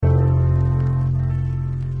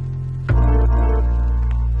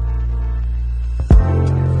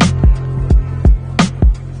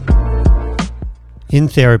In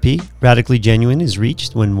therapy, radically genuine is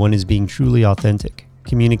reached when one is being truly authentic,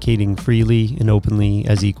 communicating freely and openly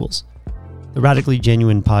as equals. The Radically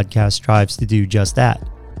Genuine podcast strives to do just that.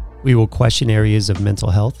 We will question areas of mental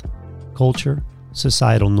health, culture,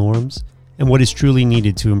 societal norms, and what is truly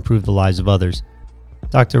needed to improve the lives of others.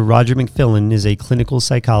 Dr. Roger McFillin is a clinical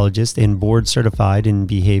psychologist and board certified in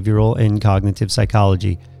behavioral and cognitive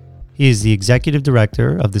psychology. He is the executive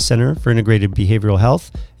director of the Center for Integrated Behavioral Health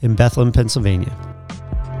in Bethlehem, Pennsylvania.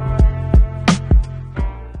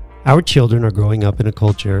 Our children are growing up in a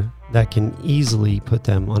culture that can easily put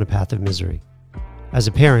them on a path of misery. As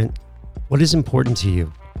a parent, what is important to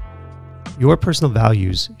you? Your personal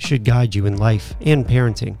values should guide you in life and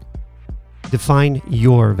parenting. Define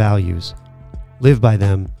your values, live by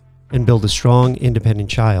them, and build a strong,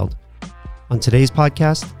 independent child. On today's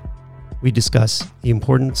podcast, we discuss the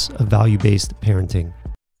importance of value-based parenting.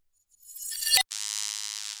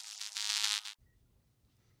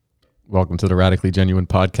 Welcome to the Radically Genuine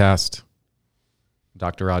podcast.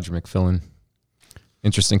 Dr. Roger McFillin.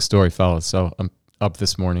 Interesting story, fellas. So I'm up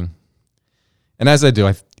this morning. And as I do,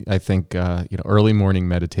 I think early morning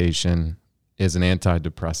meditation is an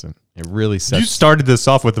antidepressant. It really sets... You started this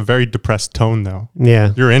off with a very depressed tone, though.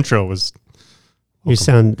 Yeah. Your intro was... You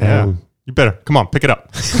sound... You better. Come on, pick it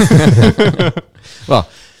up. Well,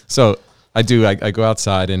 so I do. I go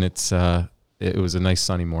outside, and it was a nice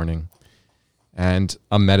sunny morning. And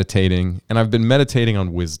I'm meditating, and I've been meditating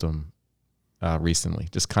on wisdom recently,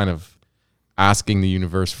 just kind of asking the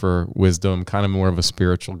universe for wisdom, kind of more of a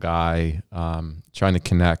spiritual guy, trying to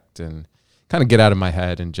connect and kind of get out of my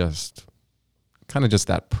head and just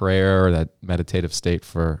that prayer, that meditative state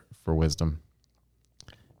for wisdom.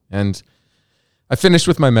 And I finished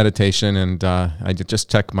with my meditation, and I just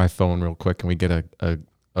check my phone real quick, and we get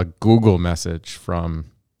a Google message from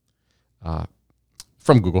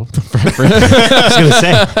Google. I was going to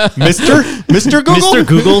say, Mr. Google? Mr.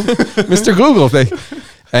 Google? Mr. Google.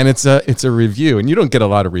 And it's a review. And you don't get a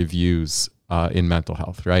lot of reviews in mental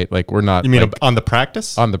health, right? Like we're not... You mean on the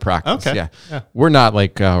practice? On the practice, okay. Yeah. We're not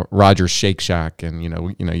like Roger Shake Shack and,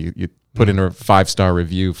 you put in a 5-star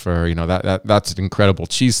review for, that's an incredible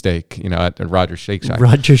cheesesteak, at Roger Shake Shack.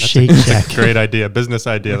 Roger Shake Shack. Great idea. Business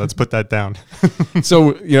idea. Let's put that down.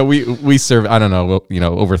 So, we serve, I don't know,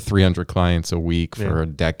 over 300 clients a week for a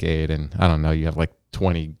decade. And I don't know, you have like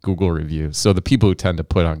 20 Google reviews. So the people who tend to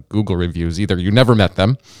put on Google reviews, either you never met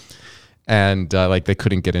them and they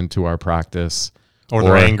couldn't get into our practice. Or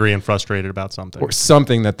they're angry and frustrated about something. Or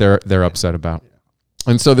something that they're upset about.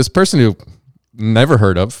 And so this person who never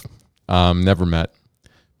heard of, never met,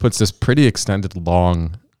 puts this pretty extended,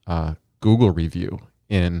 long Google review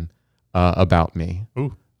in about me,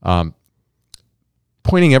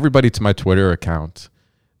 pointing everybody to my Twitter account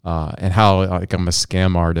and how I'm a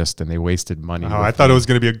scam artist and they wasted money. Oh, I thought it was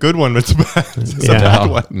going to be a good one. It's a bad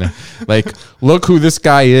one. No. Like, look who this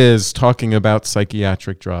guy is talking about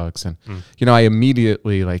psychiatric drugs. And, I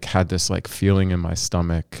immediately had this feeling in my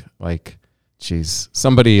stomach, geez,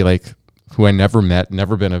 somebody who I never met,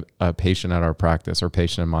 never been a patient at our practice or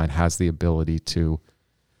patient of mine, has the ability to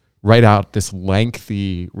write out this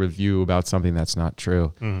lengthy review about something that's not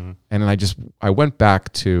true. Mm-hmm. And then I went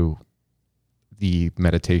back to the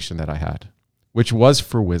meditation that I had, which was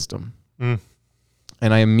for wisdom. Mm.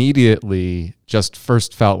 And I immediately just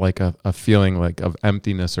first felt like a feeling of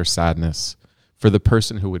emptiness or sadness for the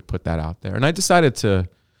person who would put that out there. And I decided to,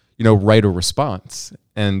 write a response.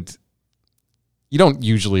 And you don't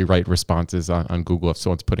usually write responses on Google if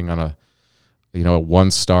someone's putting on a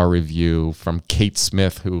 1-star review from Kate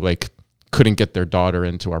Smith, who couldn't get their daughter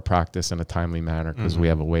into our practice in a timely manner because we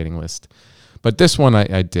have a waiting list. But this one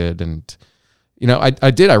I did. And,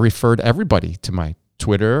 I referred everybody to my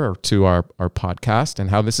Twitter or to our podcast and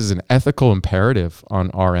how this is an ethical imperative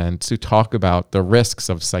on our end to talk about the risks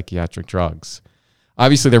of psychiatric drugs.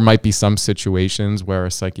 Obviously, there might be some situations where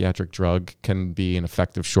a psychiatric drug can be an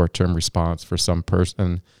effective short-term response for some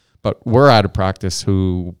person, but we're at a practice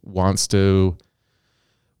who wants to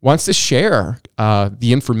share the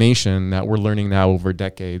information that we're learning now over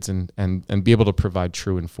decades and be able to provide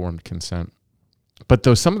true informed consent. But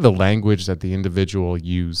though some of the language that the individual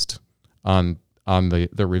used on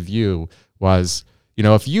the review was,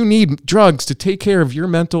 if you need drugs to take care of your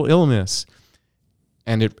mental illness.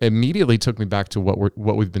 And it immediately took me back to what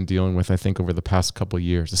we've been dealing with, I think, over the past couple of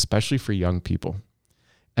years, especially for young people.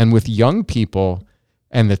 And with young people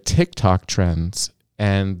and the TikTok trends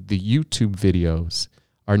and the YouTube videos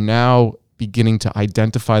are now beginning to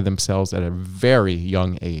identify themselves at a very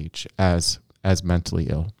young age as mentally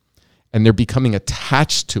ill. And they're becoming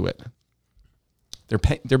attached to it.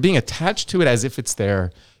 They're being attached to it as if it's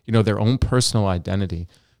their their own personal identity.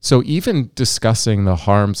 So even discussing the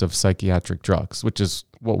harms of psychiatric drugs, which is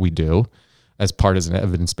what we do as part of an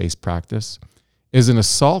evidence-based practice, is an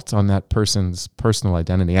assault on that person's personal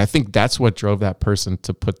identity. I think that's what drove that person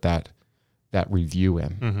to put that review in.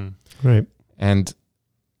 Mm-hmm. Right. And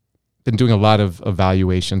been doing a lot of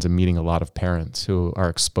evaluations and meeting a lot of parents who are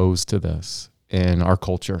exposed to this in our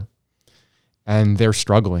culture. And they're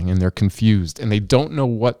struggling and they're confused and they don't know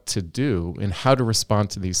what to do and how to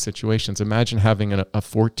respond to these situations. Imagine having a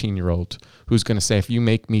 14-year-old who's going to say, if you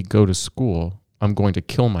make me go to school, I'm going to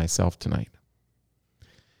kill myself tonight.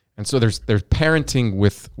 And so there's parenting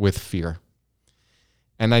with fear.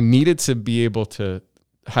 And I needed to be able to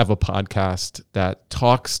have a podcast that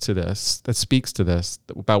talks to this, that speaks to this,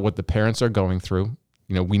 about what the parents are going through.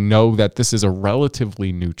 We know that this is a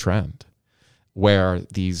relatively new trend where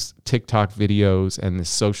these TikTok videos and the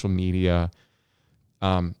social media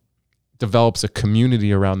develops a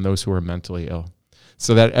community around those who are mentally ill.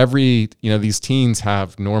 So that these teens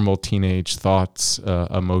have normal teenage thoughts,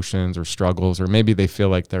 emotions, or struggles, or maybe they feel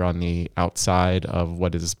like they're on the outside of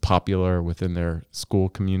what is popular within their school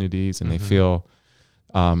communities, and they feel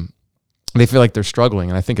like they're struggling,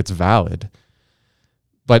 and I think it's valid.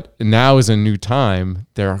 But now is a new time.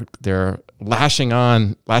 They're latching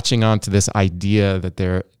on to this idea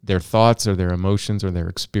that their thoughts or their emotions or their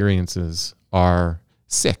experiences are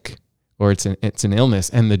sick, or it's an illness,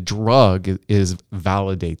 and the drug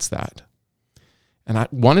validates that. And I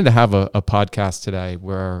wanted to have a podcast today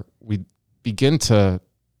where we begin to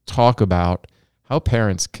talk about how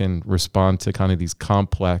parents can respond to kind of these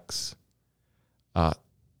complex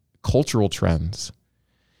cultural trends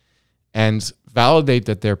and validate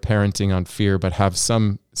that they're parenting on fear, but have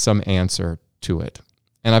some answer to it.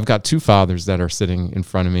 And I've got two fathers that are sitting in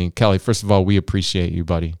front of me. Kelly, first of all, we appreciate you,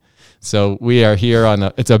 buddy. So we are here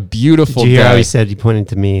it's a beautiful day. He said he pointed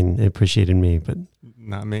to me and appreciated me, but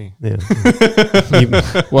not me. Yeah.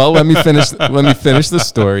 Well, let me finish the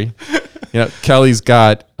story. Kelly's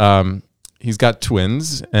got he's got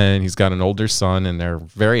twins and he's got an older son, and they're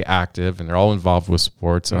very active and they're all involved with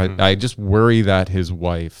sports. And I just worry that his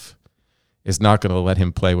wife is not going to let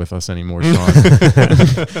him play with us anymore, Sean,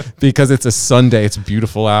 because it's a Sunday. It's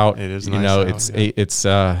beautiful out. It is nice out, it's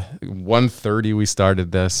 1:30 we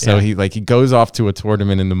started this. So he goes off to a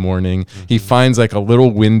tournament in the morning. Mm-hmm. He finds like a little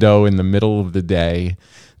window in the middle of the day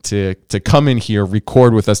to come in here,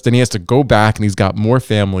 record with us. Then he has to go back and he's got more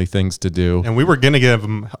family things to do. And we were going to give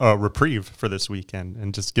him a reprieve for this weekend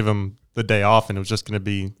and just give him the day off. And it was just going to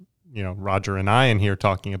be, Roger and I in here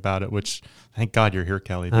talking about it, which thank God you're here,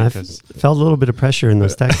 Kelly, because I felt a little bit of pressure in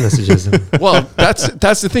those text messages. Well,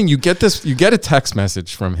 that's the thing. You get a text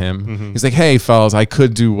message from him. Mm-hmm. He's like, "Hey, fellas, I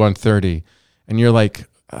could do 1:30." And you're like,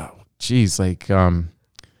 "Oh, geez, I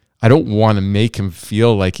don't want to make him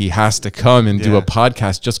feel like he has to come and do a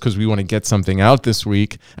podcast just because we want to get something out this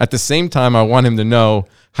week." At the same time, I want him to know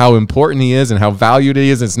how important he is and how valued he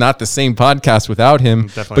is. It's not the same podcast without him,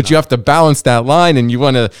 but you have to balance that line, and you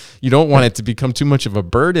don't want it to become too much of a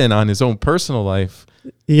burden on his own personal life.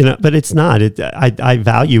 But it's not. I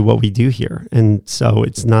value what we do here, and so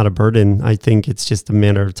it's not a burden. I think it's just a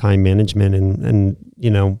matter of time management and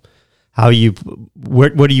how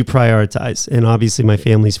what do you prioritize? And obviously my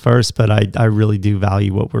family's first, but I really do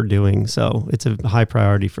value what we're doing. So it's a high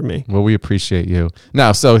priority for me. Well, we appreciate you.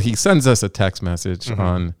 Now, so he sends us a text message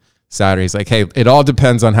on Saturday. He's like, "Hey, it all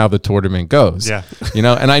depends on how the tournament goes." Yeah.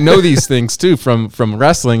 And I know these things too from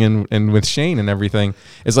wrestling and with Shane and everything.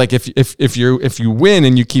 It's like if you win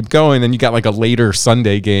and you keep going, then you got like a later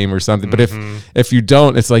Sunday game or something. But if you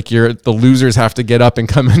don't, it's like the losers have to get up and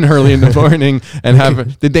come in early in the morning and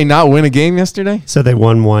have. Did they not win a game yesterday? So they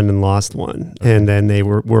won one and lost one, and then they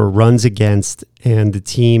were runs against, and the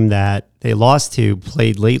team that they lost to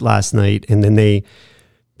played late last night, and then they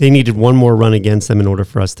needed one more run against them in order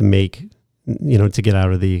for us to make, to get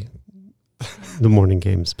out of the morning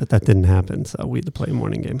games, but that didn't happen. So we had to play a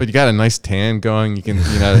morning game. But you got a nice tan going. You can,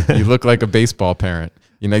 you look like a baseball parent.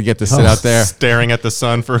 You get to sit out there staring at the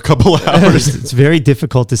sun for a couple hours. It's very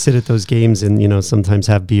difficult to sit at those games and, sometimes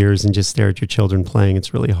have beers and just stare at your children playing.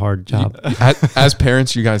 It's really a hard job. As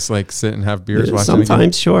parents, you guys sit and have beers watching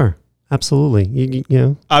sometimes, sure. Absolutely.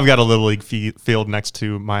 You I've got a little league field next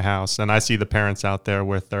to my house, and I see the parents out there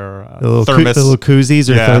with their the little koozies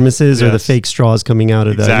or thermoses or the fake straws coming out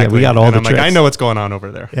of exactly. Yeah, we got all and the I'm tricks. I know what's going on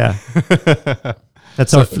over there. Yeah.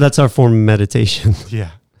 That's our form of meditation.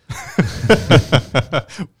 Yeah.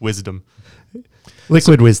 Wisdom.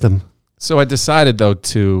 Liquid wisdom. So I decided, though,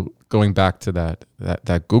 going back to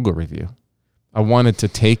that Google review, I wanted to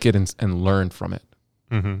take it and learn from it.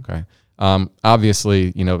 Mm-hmm. Okay.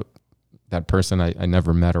 Obviously, that person I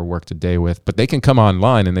never met or worked a day with, but they can come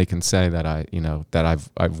online and they can say that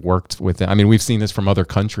I've worked with them. I mean, we've seen this from other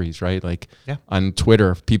countries, right? Like on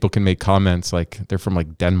Twitter, people can make comments like they're from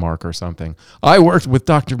like Denmark or something. I worked with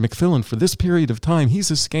Dr. McFillin for this period of time. He's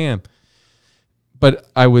a scam. But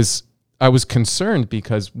I was concerned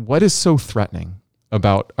because what is so threatening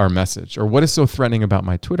about our message, or what is so threatening about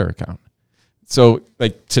my Twitter account? So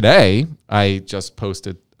like today, I just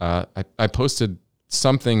posted, I posted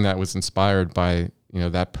something that was inspired by,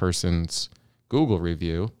 that person's Google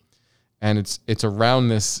review. And it's around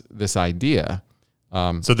this idea.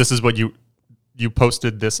 So this is what you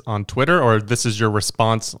posted this on Twitter, or this is your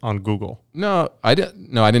response on Google? No, I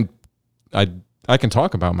didn't. I can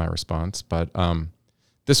talk about my response, but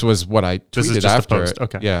this was what I tweeted this is just after. a post.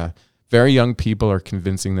 Okay. Yeah. Very young people are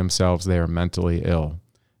convincing themselves they are mentally ill,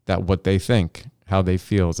 that what they think, how they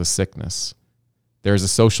feel is a sickness. There's a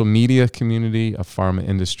social media community, a pharma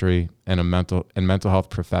industry, and mental health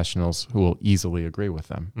professionals who will easily agree with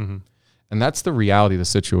them. Mm-hmm. And that's the reality of the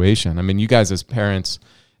situation. I mean, you guys as parents,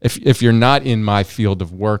 if you're not in my field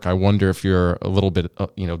of work, I wonder if you're a little bit,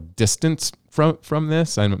 distant from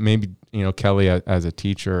this. And maybe, Kelly, as a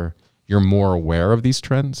teacher, you're more aware of these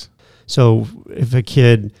trends. So if a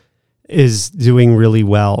kid is doing really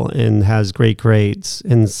well and has great grades,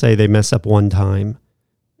 and say they mess up one time,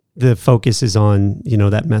 the focus is on,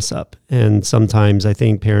 that mess up. And sometimes I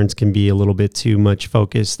think parents can be a little bit too much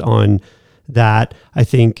focused on that. I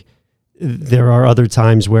think there are other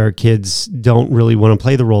times where kids don't really want to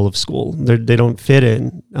play the role of school. They don't fit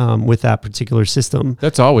in with that particular system.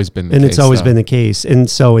 That's always been the case. And it's always been the case. And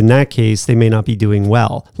so in that case, they may not be doing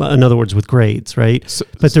well. In other words, with grades, right?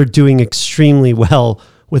 But they're doing extremely well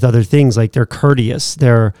with other things, like they're courteous.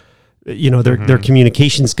 Their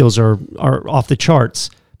communication skills are off the charts,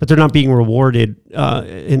 but they're not being rewarded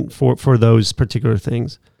for those particular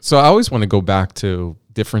things. So I always want to go back to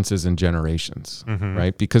differences in generations,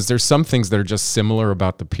 right? Because there's some things that are just similar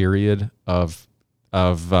about the period of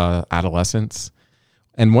adolescence.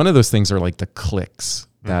 And one of those things are like the cliques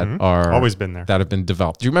that are always been there, that have been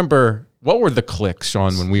developed. Do you remember, what were the cliques,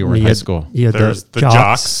 Sean, when we were in high school? Yeah, there's the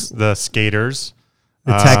jocks, the skaters,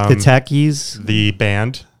 the techies, the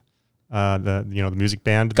band, the music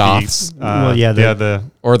band, goths,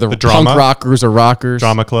 the drama, punk rockers or rockers,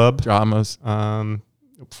 drama club, dramas.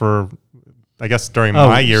 For I guess during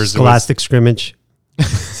my years, Scholastic Scrimmage.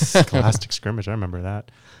 Scholastic Scrimmage, I remember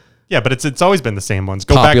that. Yeah, but it's always been the same ones.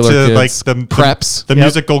 Go Popular back to kids, like the preps, the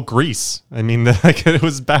musical Grease. I mean, it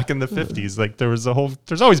was back in the 50s. Like there's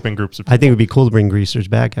always been groups of people. I think it would be cool to bring Greasers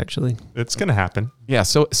back. Actually, it's gonna happen. Yeah,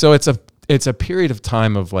 so it's a period of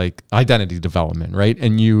time of like identity development, right?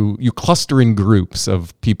 And you cluster in groups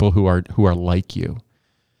of people who are like you.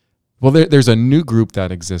 Well, there's a new group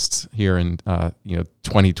that exists here in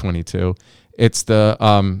 2022. It's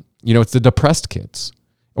the it's the depressed kids,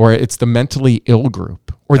 or it's the mentally ill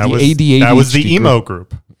group, or the ADHD. That was the emo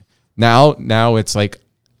group. Now it's like,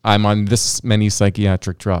 I'm on this many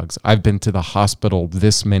psychiatric drugs. I've been to the hospital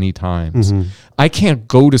this many times. I can't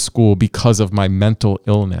go to school because of my mental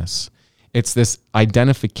illness. It's this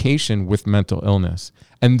identification with mental illness.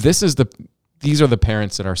 And these are the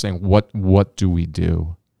parents that are saying, what do we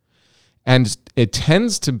do? And it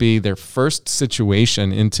tends to be their first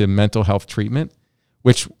situation into mental health treatment,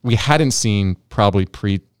 which we hadn't seen probably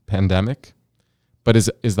pre-pandemic, but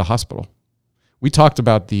is the hospital. We talked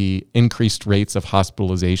about the increased rates of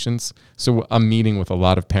hospitalizations. So I'm meeting with a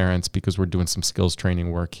lot of parents because we're doing some skills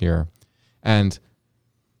training work here. And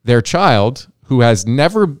their child, who has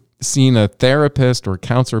never seen a therapist or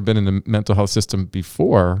counselor, been in the mental health system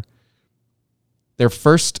before, their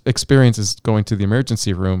first experience is going to the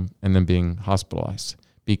emergency room and then being hospitalized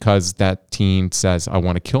because that teen says, I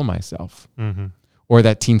want to kill myself. Or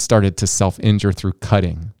that teen started to self-injure through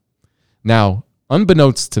cutting. Now,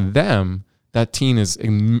 unbeknownst to them, that teen is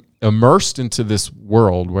immersed into this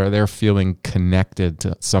world where they're feeling connected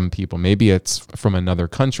to some people. Maybe it's from another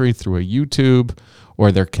country through a YouTube,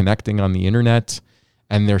 or they're connecting on the internet,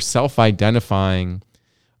 and they're self-identifying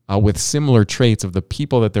with similar traits of the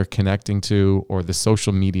people that they're connecting to or the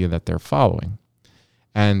social media that they're following.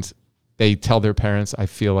 And they tell their parents, I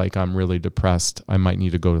feel like I'm really depressed. I might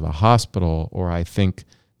need to go to the hospital, or I think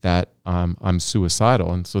that I'm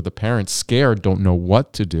suicidal. And so the parents, scared, don't know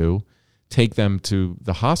what to do, take them to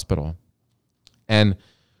the hospital. And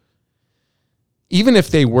even if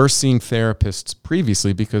they were seeing therapists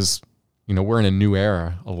previously, because we're in a new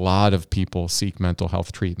era, a lot of people seek mental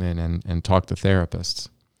health treatment and talk to therapists.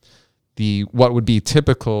 What would be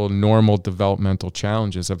typical normal developmental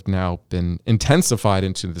challenges have now been intensified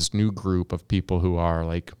into this new group of people who are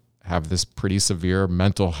like have this pretty severe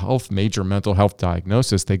major mental health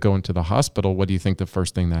diagnosis. They go into the hospital. What do you think the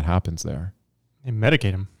first thing that happens there? They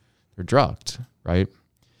medicate them. They're drugged, right?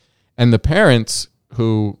 And the parents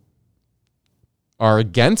who are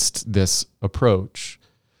against this approach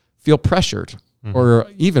feel pressured or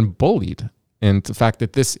even bullied into the fact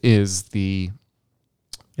that this is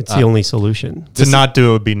it's the only solution. To not do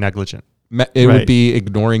it would be negligent. It would be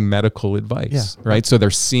ignoring medical advice, right? So they're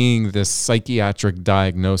seeing this psychiatric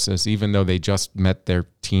diagnosis, even though they just met their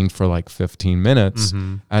teen for like 15 minutes,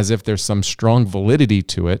 as if there's some strong validity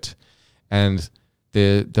to it. And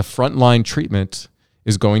the frontline treatment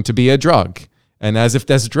is going to be a drug. And as if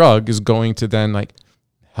this drug is going to then like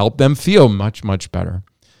help them feel much, much better.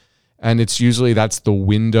 And it's usually that's the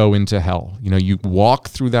window into hell. You know, you walk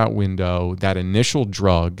through that window, that initial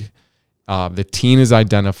drug, the teen is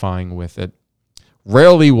identifying with it.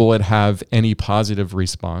 Rarely will it have any positive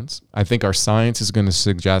response. I think our science is going to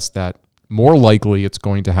suggest that more likely it's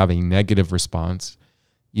going to have a negative response.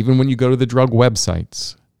 Even when you go to the drug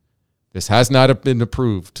websites, this has not been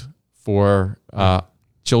approved for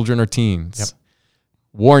children or teens. Yep.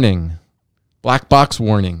 Warning, black box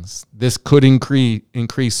warnings. This could increase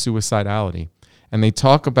suicidality. And they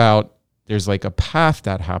talk about there's like a path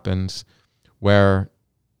that happens where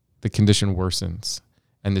the condition worsens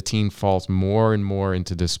and the teen falls more and more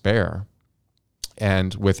into despair.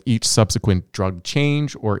 And with each subsequent drug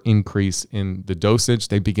change or increase in the dosage,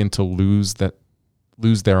 they begin to lose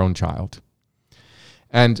their own child.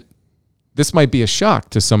 And this might be a shock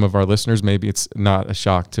to some of our listeners. Maybe it's not a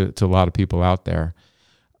shock to a lot of people out there.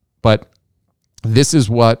 But this is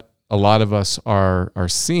what a lot of us are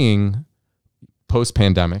seeing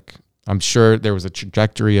post-pandemic. I'm sure there was a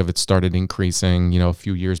trajectory of it started increasing, a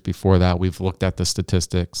few years before that. We've looked at the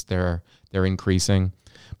statistics. They're increasing.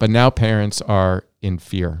 But now parents are in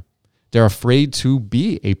fear. They're afraid to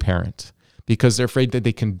be a parent because they're afraid that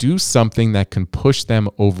they can do something that can push them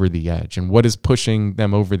over the edge. And what is pushing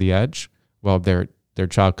them over the edge? Well, their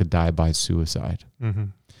child could die by suicide. Mm-hmm.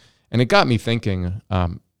 And it got me thinking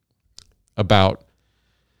about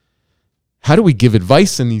how do we give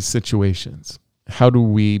advice in these situations? How do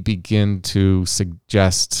we begin to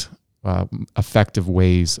suggest effective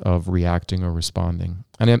ways of reacting or responding?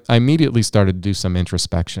 And I immediately started to do some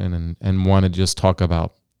introspection and want to just talk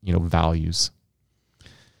about, values.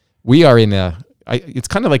 We are in it's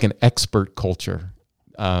kind of like an expert culture.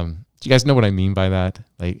 Do you guys know what I mean by that?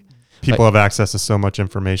 People have access to so much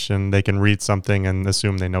information. They can read something and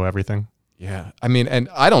assume they know everything. Yeah. I mean, and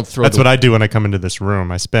I don't throw... That's what I do when I come into this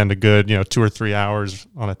room. I spend a good, 2 or 3 hours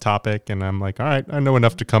on a topic, and I'm like, all right, I know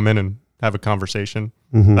enough to come in and have a conversation.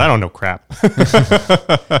 Mm-hmm. I don't know crap.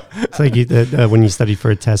 It's like when you study for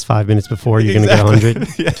a test 5 minutes before, you're going to get 100.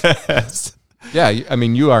 Yes. Yeah. I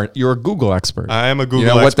mean, you're a Google expert. I am a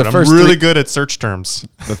Google expert. I'm really good at search terms.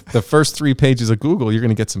 The first 3 pages of Google, you're going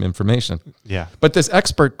to get some information. Yeah. But this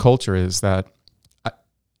expert culture is that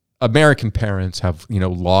American parents have,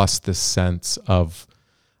 lost this sense of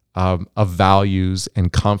values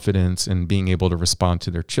and confidence in being able to respond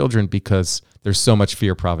to their children because there's so much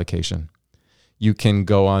fear provocation. You can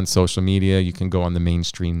go on social media, you can go on the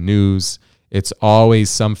mainstream news. It's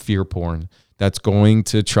always some fear porn that's going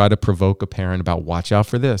to try to provoke a parent about watch out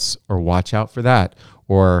for this or watch out for that,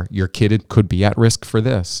 or your kid could be at risk for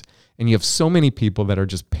this. And you have so many people that are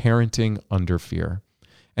just parenting under fear.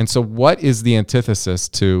 And so what is the antithesis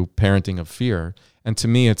to parenting of fear? And to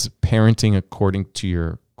me, it's parenting according to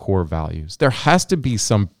your core values. There has to be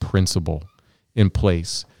some principle in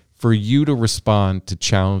place for you to respond to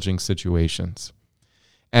challenging situations.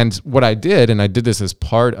 And what I did, and I did this as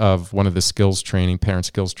part of one of the parent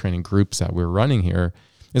skills training groups that we're running here,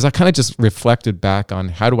 is I kind of just reflected back on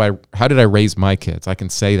how did I raise my kids? I can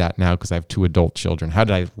say that now because I have 2 adult children. How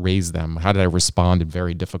did I raise them? How did I respond in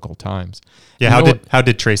very difficult times? Yeah, how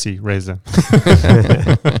did Tracy raise them?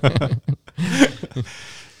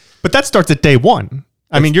 But that starts at day 1.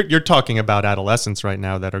 I mean, you're talking about adolescents right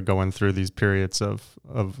now that are going through these periods of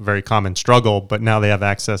very common struggle, but now they have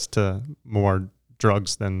access to more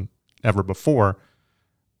drugs than ever before.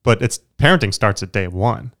 But parenting starts at day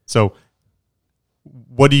 1. So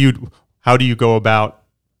how do you go about,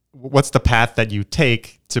 what's the path that you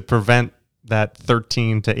take to prevent that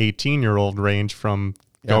 13 to 18-year-old range from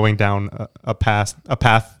going down a path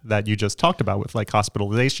that you just talked about with like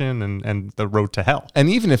hospitalization and the road to hell? And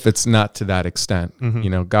even if it's not to that extent,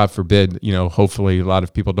 God forbid, hopefully a lot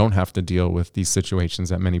of people don't have to deal with these situations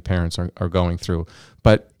that many parents are going through.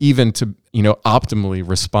 But even to, optimally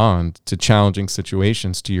respond to challenging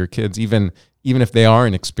situations to your kids, even if they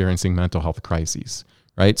aren't experiencing mental health crises,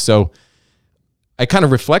 right? So I kind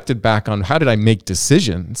of reflected back on how did I make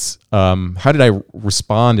decisions? How did I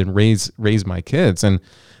respond and raise my kids? And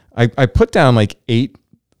I put down like 8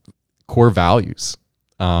 core values.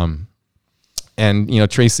 And,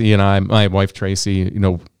 Tracy and I, my wife, Tracy,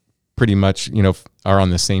 pretty much, are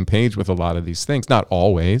on the same page with a lot of these things. Not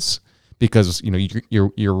always, because,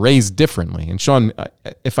 you're raised differently. And Sean,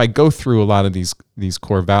 if I go through a lot of these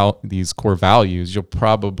core values, you'll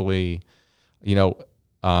probably,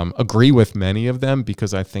 agree with many of them,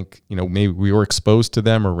 because I think, maybe we were exposed to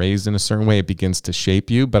them or raised in a certain way. It begins to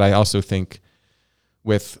shape you. But I also think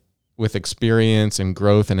with experience and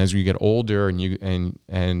growth, and as you get older and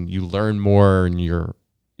you learn more, and you're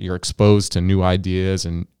exposed to new ideas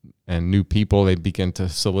and new people, they begin to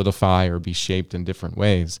solidify or be shaped in different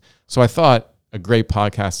ways. So I thought a great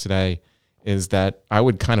podcast today is that I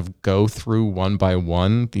would kind of go through one by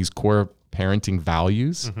one these core parenting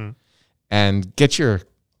values and get your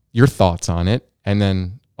thoughts on it. And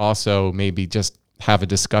then also maybe just have a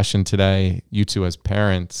discussion today, you two as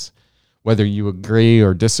parents, whether you agree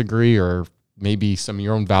or disagree, or maybe some of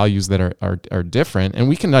your own values that are different. And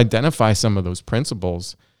we can identify some of those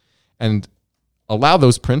principles and allow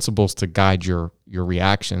those principles to guide your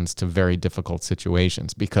reactions to very difficult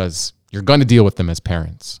situations, because you're going to deal with them as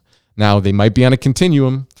parents. Now, they might be on a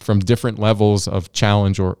continuum from different levels of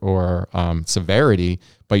challenge or severity,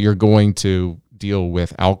 but you're going to deal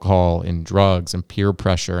with alcohol and drugs and peer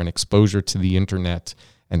pressure and exposure to the internet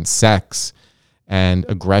and sex and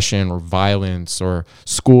aggression or violence or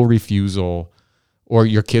school refusal, or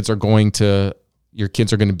your kids are going to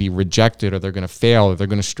be rejected, or they're going to fail, or they're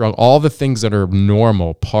going to struggle. All the things that are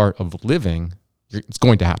normal part of living, it's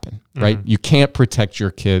going to happen, right? You can't protect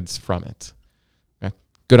your kids from it. Okay.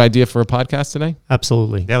 Good idea for a podcast today?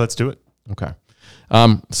 Absolutely. Yeah, let's do it. Okay.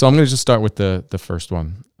 So I'm going to just start with the first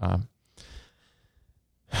one.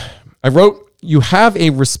 I wrote, you have a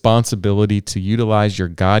responsibility to utilize your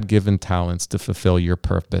God-given talents to fulfill your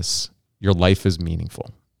purpose. Your life is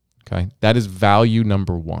meaningful. Okay. That is value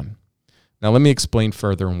number 1. Now, let me explain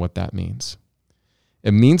further on what that means.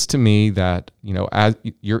 It means to me that, as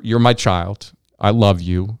you're my child, I love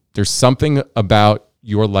you. There's something about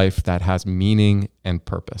your life that has meaning and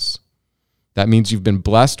purpose. That means you've been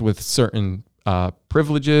blessed with certain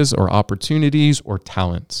privileges or opportunities or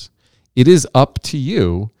talents. It is up to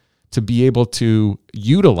you to be able to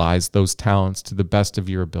utilize those talents to the best of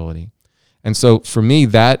your ability. And so for me,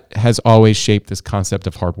 that has always shaped this concept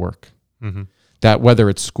of hard work. That whether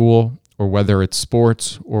it's school, or whether it's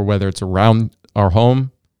sports, or whether it's around our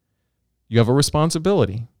home, you have a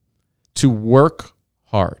responsibility to work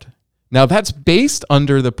hard. Now, that's based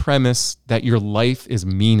under the premise that your life is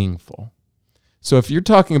meaningful. So if you're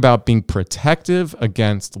talking about being protective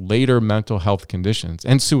against later mental health conditions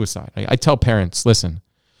and suicide, I tell parents, listen,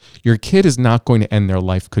 your kid is not going to end their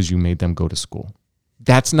life because you made them go to school.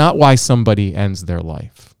 That's not why somebody ends their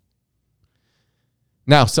life.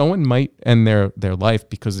 Now, someone might end their life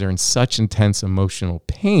because they're in such intense emotional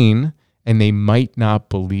pain, and they might not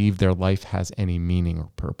believe their life has any meaning or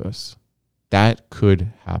purpose. That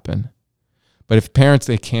could happen. But if parents,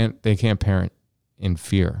 they can't parent in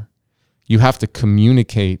fear. You have to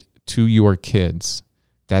communicate to your kids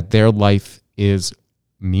that their life is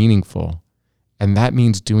meaningful, and that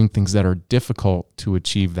means doing things that are difficult to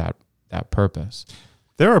achieve that purpose.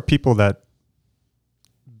 There are people that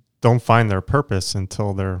don't find their purpose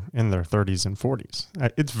until they're in their 30s and 40s.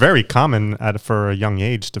 It's very common for a young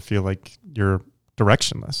age to feel like you're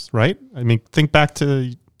directionless, right? I mean, think back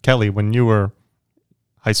to Kelly when you were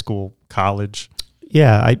high school, college.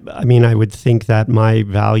 Yeah, I mean, I would think that my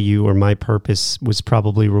value or my purpose was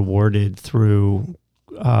probably rewarded through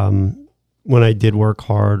when I did work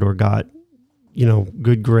hard or got,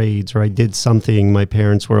 good grades, or I did something. My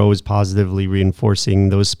parents were always positively reinforcing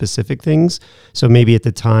those specific things. So maybe at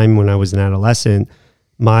the time when I was an adolescent,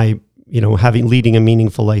 my, leading a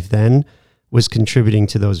meaningful life then was contributing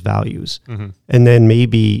to those values. And then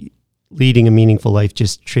maybe leading a meaningful life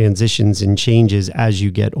just transitions and changes as you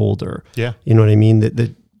get older. Yeah. You know what I mean?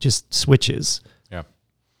 That just switches. Yeah.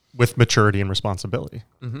 With maturity and responsibility.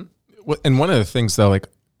 And one of the things though,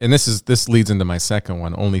 and this leads into my second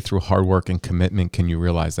one, only through hard work and commitment can you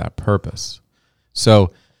realize that purpose.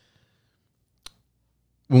 So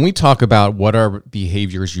when we talk about what are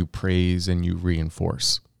behaviors you praise and you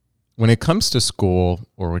reinforce, when it comes to school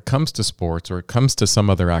or when it comes to sports or it comes to some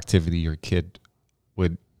other activity your kid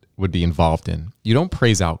would be involved in, you don't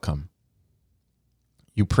praise outcome.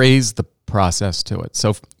 You praise the process to it.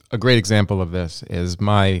 So a great example of this is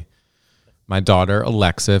my daughter,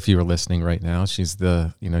 Alexa, if you were listening right now. She's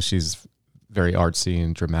she's very artsy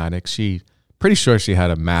and dramatic. Pretty sure she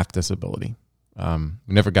had a math disability.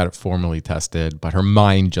 We never got it formally tested, but her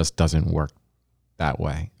mind just doesn't work that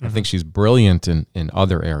way. I think she's brilliant in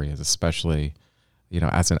other areas, especially,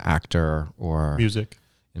 as an actor or Music.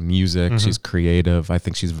 in music. She's creative. I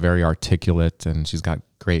think she's very articulate, and she's got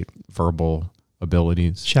great verbal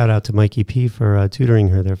abilities. Shout out to Mikey P for tutoring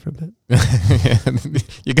her there for a bit.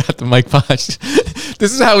 You got the Mike Posh.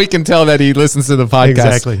 This is how we can tell that he listens to the podcast.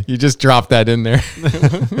 Exactly. You just dropped that in there.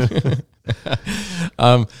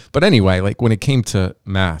 But anyway, like when it came to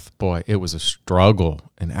math, boy, it was a struggle,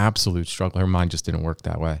 an absolute struggle. Her mind just didn't work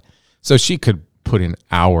that way. So she could put in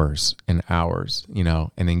hours and hours,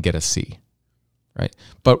 and then get a C. Right.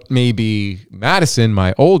 But maybe Madison,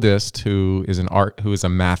 my oldest, who is a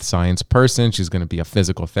math science person, she's going to be a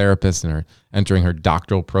physical therapist and entering her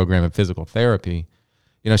doctoral program in physical therapy.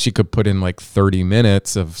 She could put in like 30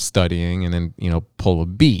 minutes of studying and then, pull a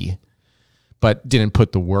B, but didn't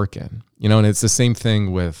put the work in, and it's the same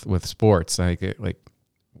thing with sports. Like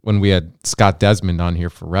when we had Scott Desmond on here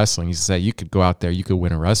for wrestling, he said, you could go out there, you could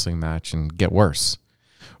win a wrestling match and get worse,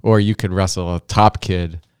 or you could wrestle a top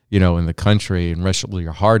kid, in the country and wrestle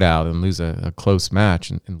your heart out and lose a close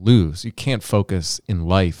match and lose. You can't focus in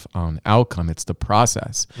life on outcome. It's the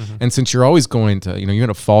process. And since you're always going to, you're going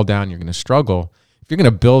to fall down, you're going to struggle. If you're going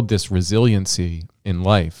to build this resiliency in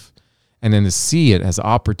life and then to see it as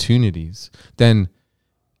opportunities, then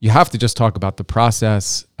you have to just talk about the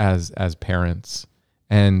process as parents,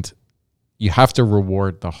 and you have to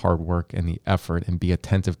reward the hard work and the effort and be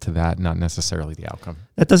attentive to that, not necessarily the outcome.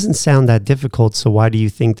 That doesn't sound that difficult. So why do you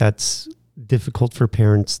think that's difficult for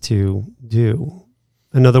parents to do?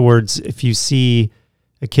 In other words, if you see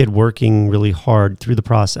a kid working really hard through the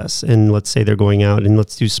process, and let's say they're going out and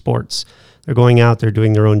let's do sports, they're going out, they're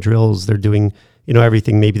doing their own drills, they're doing,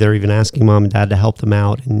 everything. Maybe they're even asking mom and dad to help them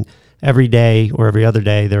out. And every day or every other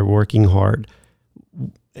day, they're working hard.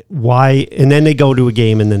 Why? And then they go to a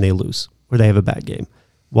game and then they lose, or they have a bad game.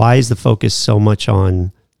 Why is the focus so much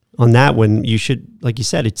on that when you should, like you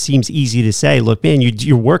said, it seems easy to say, look, man,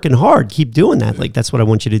 you're working hard. Keep doing that. Like, that's what I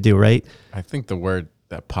want you to do, right? I think the word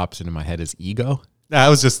that pops into my head is ego. I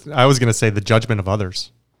was going to say the judgment of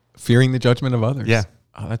others. Fearing the judgment of others. Yeah.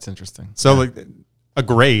 Oh, that's interesting. So like a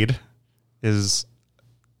grade is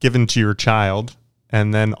given to your child,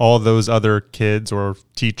 and then all those other kids or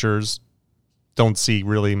teachers don't see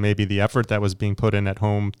really maybe the effort that was being put in at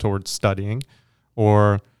home towards studying,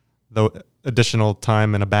 or the additional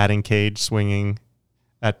time in a batting cage swinging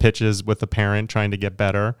at pitches with a parent trying to get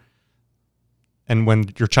better. And when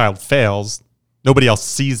your child fails, nobody else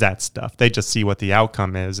sees that stuff. They just see what the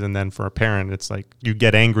outcome is. And then for a parent, it's like you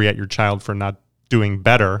get angry at your child for not doing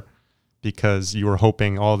better because you were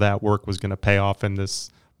hoping all that work was going to pay off in this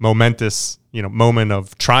momentous, moment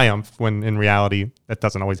of triumph, when in reality that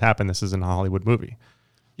doesn't always happen. This isn't a Hollywood movie.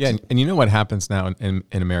 Yeah, and you know what happens now in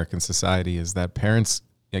American society is that parents,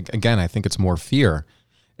 again, I think it's more fear.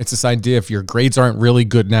 It's this idea, if your grades aren't really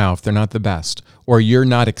good now, if they're not the best, or you're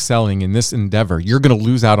not excelling in this endeavor, you're going to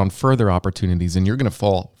lose out on further opportunities and you're going to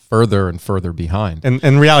fall further and further behind. And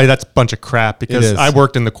in reality, that's a bunch of crap, because I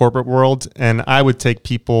worked in the corporate world, and I would take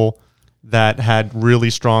people that had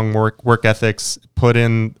really strong work ethics, put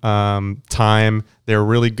in time, they were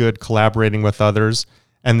really good collaborating with others,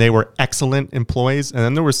 and they were excellent employees. And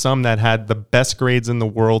then there were some that had the best grades in the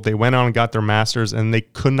world. They went on and got their masters, and they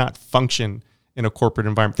could not function in a corporate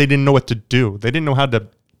environment. They didn't know what to do. They didn't know how to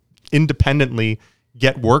independently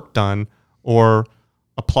get work done or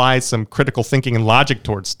apply some critical thinking and logic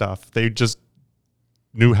towards stuff. They just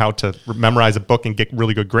knew how to memorize a book and get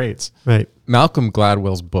really good grades. Right. Malcolm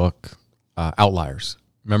Gladwell's book, Outliers.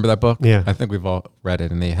 Remember that book? Yeah. I think we've all read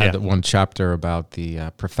it. And they had that one chapter about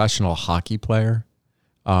the professional hockey player.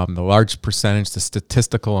 The large percentage, the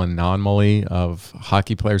statistical anomaly of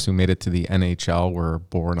hockey players who made it to the NHL were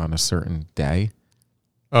born on a certain day.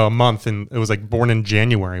 A month, and it was like born in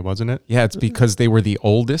January, wasn't it? Yeah, it's because they were the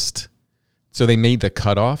oldest. So they made the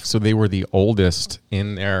cutoff. So they were the oldest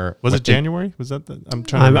in their... Was it January? Was that the... I'm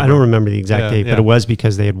trying to remember. I don't remember the exact date, but it was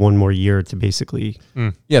because they had one more year to basically...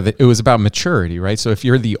 Yeah, it was about maturity, right? So if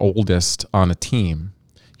you're the oldest on a team,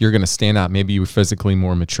 you're going to stand out. Maybe you were physically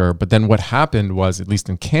more mature. But then what happened was, at least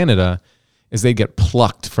in Canada, is they get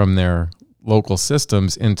plucked from their local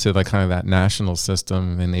systems into the kind of that national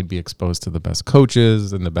system, and they'd be exposed to the best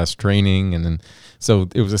coaches and the best training. And then, so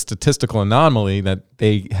it was a statistical anomaly that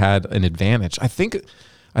they had an advantage. I think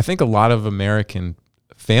a lot of American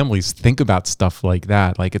families think about stuff like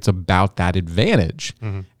that. Like it's about that advantage,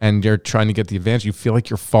 and you're trying to get the advantage. You feel like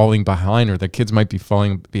you're falling behind, or the kids might be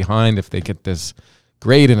falling behind if they get this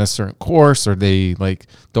great in a certain course, or they like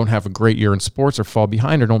don't have a great year in sports, or fall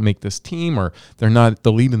behind, or don't make this team, or they're not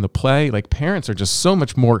the lead in the play. Like parents are just so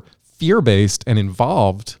much more fear-based and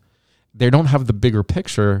involved. They don't have the bigger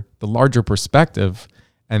picture, the larger perspective,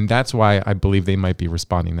 and that's why I believe they might be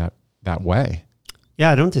responding that way. Yeah,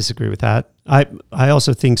 I don't disagree with that. I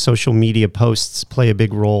also think social media posts play a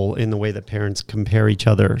big role in the way that parents compare each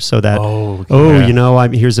other. So that, you know,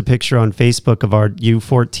 here's a picture on Facebook of our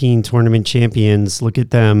U14 tournament champions. Look at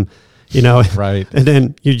them, you know. Right. And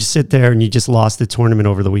then you just sit there and you just lost the tournament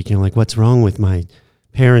over the weekend. You're like, what's wrong with my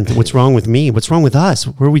parent? What's wrong with me? What's wrong with us?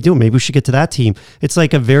 What are we doing? Maybe we should get to that team. It's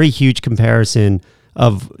like a very huge comparison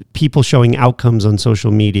of people showing outcomes on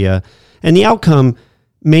social media. And the outcome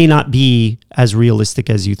may not be as realistic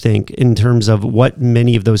as you think in terms of what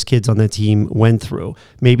many of those kids on that team went through.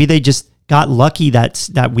 Maybe they just got lucky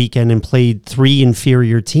that weekend and played 3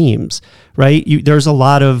 inferior teams, right? There's a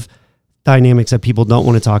lot of dynamics that people don't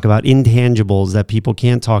want to talk about, intangibles that people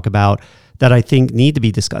can't talk about that I think need to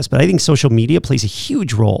be discussed. But I think social media plays a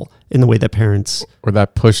huge role in the way that parents... Or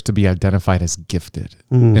that push to be identified as gifted,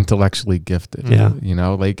 intellectually gifted. Yeah. You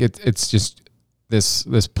know, like it's just this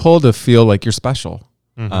pull to feel like you're special.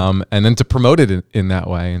 And then to promote it in that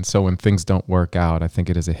way. And so when things don't work out, I think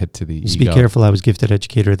it is a hit to the Just ego. be careful. I was gifted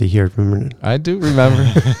educator of the year. Remember? I do remember.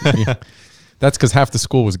 Yeah. That's because half the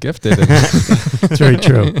school was gifted. It's very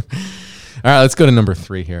true. All right, let's go to number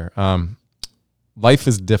 3 here. Life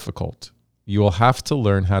is difficult. You will have to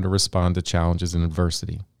learn how to respond to challenges and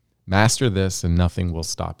adversity. Master this and nothing will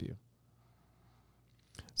stop you.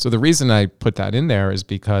 So the reason I put that in there is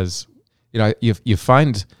because, you know, you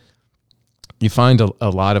find a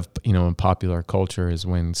lot of, you know, in popular culture is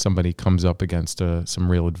when somebody comes up against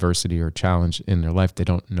some real adversity or challenge in their life, they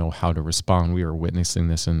don't know how to respond. We are witnessing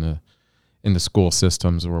this in the school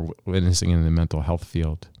systems, or witnessing it in the mental health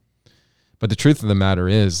field. But the truth of the matter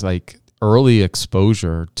is, like, early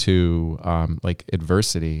exposure to like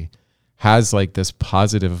adversity has like this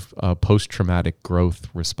positive post-traumatic growth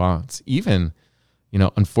response. Even, you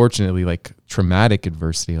know, unfortunately, like traumatic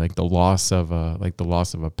adversity, like the loss of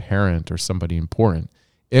a parent or somebody important,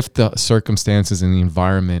 if the circumstances and the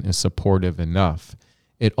environment is supportive enough,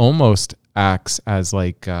 it almost acts as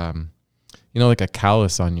like, you know, like a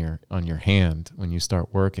callus on your hand when you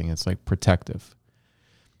start working. It's like protective.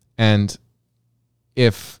 And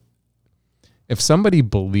if somebody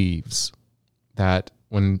believes that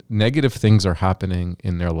when negative things are happening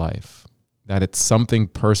in their life, that it's something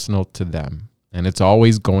personal to them, and it's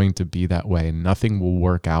always going to be that way, and nothing will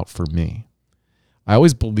work out for me. I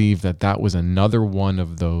always believe that was another one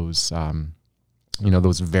of those, you know,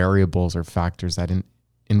 those variables or factors that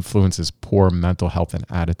influences poor mental health and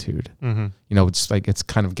attitude. You know, it's like it's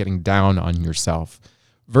kind of getting down on yourself.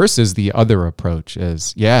 Versus the other approach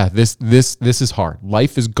is, yeah, this is hard.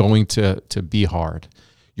 Life is going to be hard.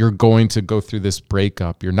 You're going to go through this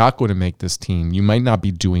breakup. You're not going to make this team. You might not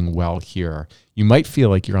be doing well here. You might feel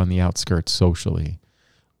like you're on the outskirts socially.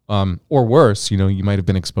 Or worse, you know, you might have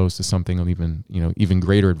been exposed to something even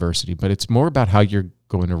greater adversity, but it's more about how you're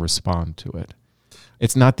going to respond to it.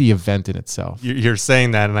 It's not the event in itself. You're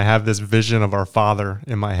saying that, and I have this vision of our father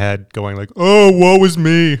in my head going like, oh, woe is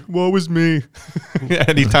me, woe is me.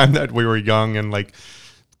 Anytime that we were young and like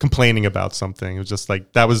complaining about something, it was just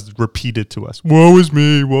like, that was repeated to us. Woe is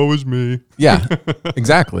me, woe is me. Yeah,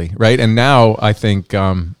 exactly. Right. And now I think,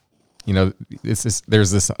 you know, there's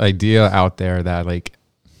this idea out there that like,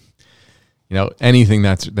 you know, anything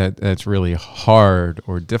that's really hard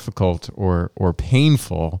or difficult or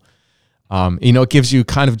painful, you know, it gives you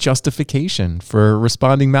kind of justification for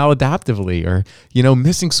responding maladaptively, or, you know,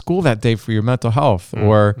 missing school that day for your mental health,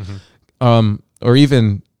 or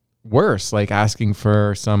even worse, like asking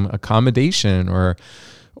for some accommodation,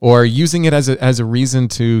 or using it as a reason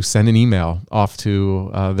to send an email off to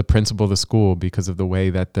the principal of the school because of the way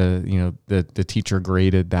that the teacher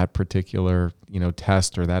graded that particular, you know,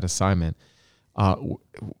 test or that assignment.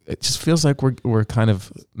 It just feels like we're kind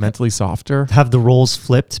of mentally softer. Have the roles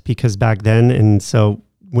flipped, because back then, and so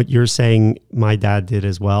what you're saying, my dad did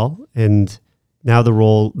as well. And now the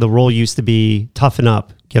role used to be toughen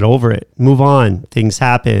up, get over it, move on. Things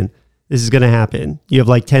happen. This is going to happen. You have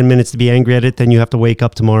like 10 minutes to be angry at it. Then you have to wake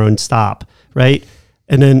up tomorrow and stop. Right.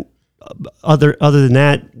 And then other than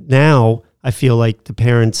that, now I feel like the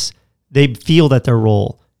parents, they feel that their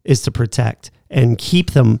role is to protect and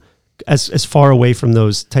keep them as far away from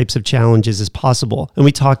those types of challenges as possible. And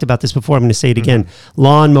we talked about this before. I'm going to say it again.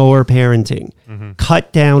 Lawnmower parenting.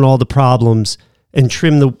 Cut down all the problems and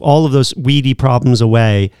trim all of those weedy problems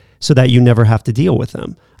away so that you never have to deal with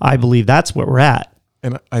them. I believe that's where we're at.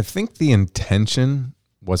 And I think the intention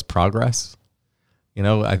was progress.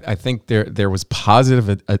 I think there was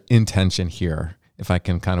positive intention here, if I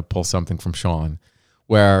can kind of pull something from Sean,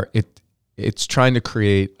 where it's trying to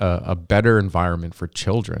create a better environment for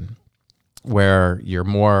children, where you're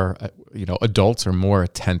more, adults are more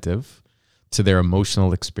attentive to their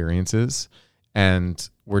emotional experiences, and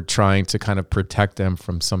we're trying to kind of protect them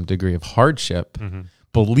from some degree of hardship,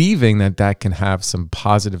 believing that can have some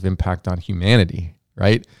positive impact on humanity,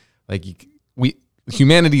 right? Like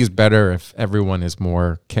humanity is better if everyone is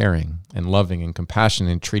more caring and loving and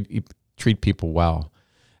compassionate and treat people well.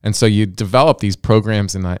 And so you develop these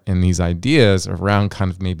programs and these ideas around kind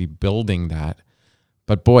of maybe building that.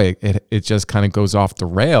 But boy, it just kind of goes off the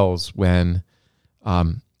rails when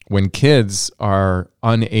kids are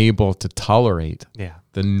unable to tolerate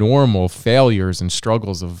the normal failures and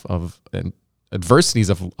struggles and adversities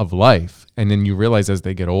of life. And then you realize as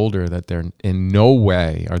they get older that they're in no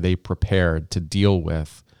way are they prepared to deal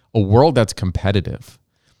with a world that's competitive,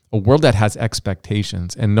 a world that has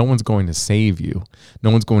expectations, and no one's going to save you.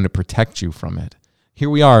 No one's going to protect you from it. Here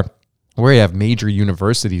we are, where we have major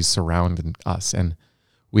universities surrounding us. And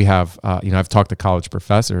we have, I've talked to college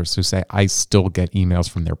professors who say, I still get emails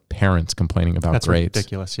from their parents complaining about That's grades.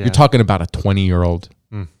 Ridiculous. Yeah. You're talking about a 20-year-old.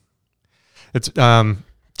 It's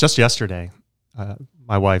just yesterday,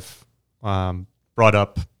 my wife brought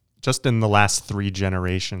up, just in the last 3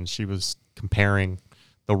 generations, she was comparing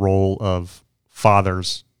the role of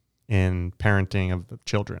fathers in parenting of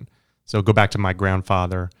children. So go back to my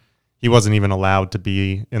grandfather. He wasn't even allowed to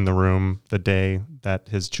be in the room the day that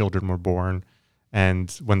his children were born.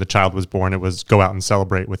 And when the child was born, it was go out and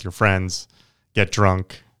celebrate with your friends, get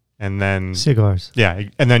drunk, and then cigars. Yeah.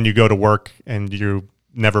 And then you go to work and you're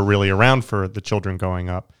never really around for the children growing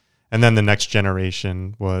up. And then the next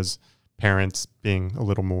generation was parents being a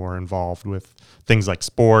little more involved with things like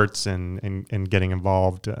sports and getting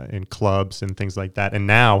involved in clubs and things like that. And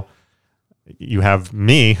now you have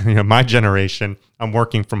me, my generation. I'm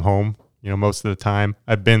working from home, most of the time.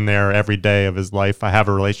 I've been there every day of his life. I have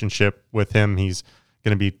a relationship with him. He's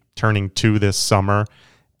going to be turning 2 this summer.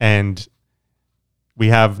 And we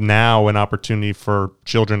have now an opportunity for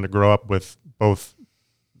children to grow up with both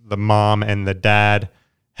the mom and the dad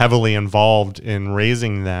heavily involved in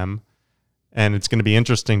raising them. And it's going to be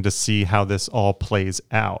interesting to see how this all plays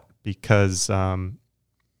out, because I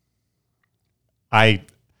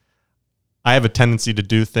have a tendency to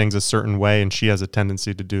do things a certain way, and she has a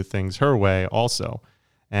tendency to do things her way also.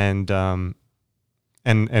 And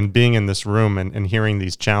being in this room and hearing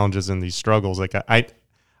these challenges and these struggles, like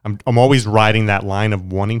I'm always riding that line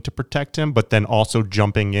of wanting to protect him, but then also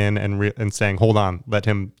jumping in and saying, hold on, let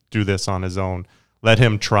him do this on his own. Let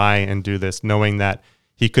him try and do this, knowing that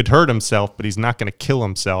he could hurt himself, but he's not going to kill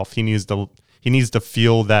himself. He needs to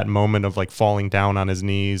feel that moment of like falling down on his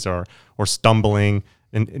knees or stumbling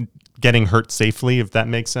and getting hurt safely, if that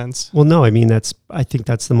makes sense. Well, no, I think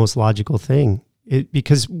that's the most logical thing.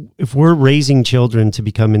 Because if we're raising children to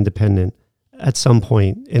become independent at some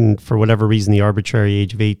point, and for whatever reason, the arbitrary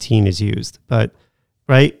age of 18 is used, but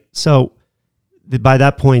right? So by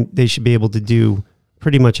that point, they should be able to do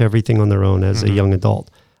pretty much everything on their own as a young adult.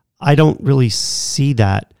 I don't really see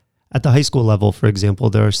that at the high school level. For example,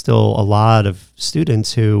 there are still a lot of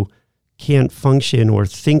students who can't function or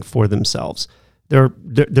think for themselves.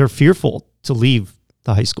 They're fearful to leave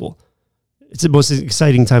the high school. It's the most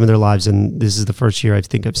exciting time of their lives, and this is the first year I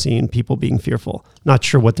think I've seen people being fearful, not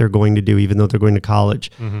sure what they're going to do, even though they're going to college.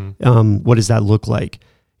 What does that look like?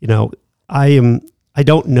 I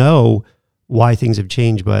don't know why things have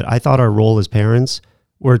changed, but I thought our role as parents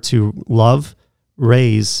were to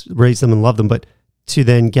raise them and love them, but to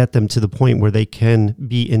then get them to the point where they can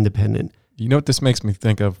be independent. You know what this makes me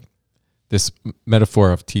think of? This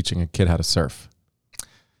metaphor of teaching a kid how to surf.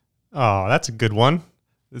 Oh, that's a good one.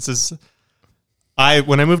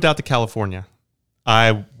 When I moved out to California,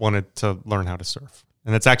 I wanted to learn how to surf.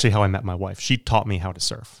 And that's actually how I met my wife. She taught me how to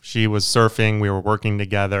surf. She was surfing, we were working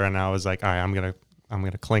together, and I was like, all right, I'm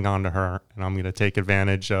going to cling on to her, and I'm going to take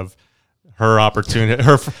advantage of her opportunity,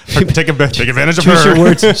 take advantage of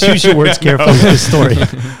her. Choose your words carefully with this story.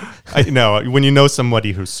 When you know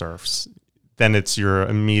somebody who surfs, then it's your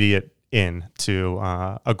immediate in to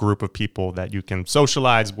a group of people that you can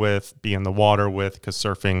socialize with, be in the water with, because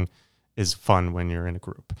surfing is fun when you're in a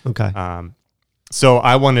group. Okay. So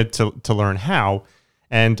I wanted to learn how,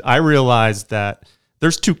 and I realized that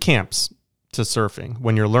there's 2 camps to surfing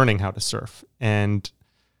when you're learning how to surf. And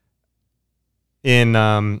in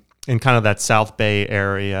kind of that South Bay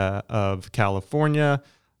area of California,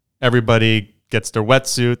 everybody gets their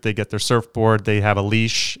wetsuit, they get their surfboard, they have a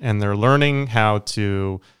leash, and they're learning how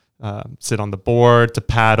to sit on the board, to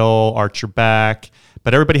paddle, arch your back.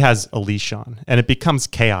 But everybody has a leash on, and it becomes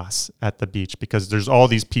chaos at the beach because there's all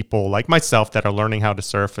these people like myself that are learning how to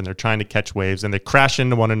surf, and they're trying to catch waves, and they crash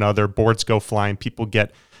into one another. Boards go flying. People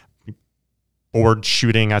get board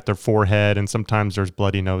shooting at their forehead, and sometimes there's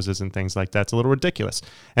bloody noses and things like that. It's a little ridiculous.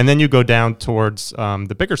 And then you go down towards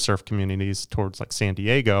the bigger surf communities, towards like San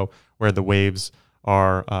Diego, where the waves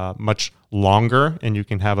are much longer, and you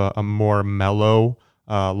can have a more mellow,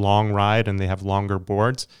 long ride, and they have longer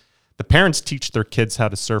boards. The parents teach their kids how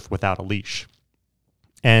to surf without a leash.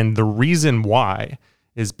 And the reason why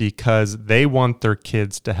is because they want their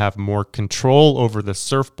kids to have more control over the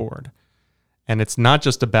surfboard. And it's not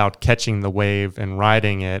just about catching the wave and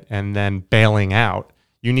riding it and then bailing out.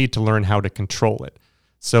 You need to learn how to control it.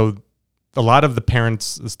 So a lot of the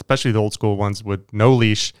parents, especially the old school ones, with no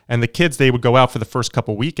leash, and the kids, they would go out for the first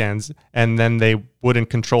couple weekends, and then they wouldn't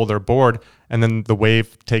control their board, and then the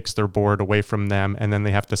wave takes their board away from them, and then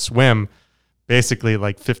they have to swim basically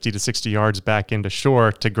like 50 to 60 yards back into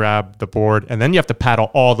shore to grab the board, and then you have to paddle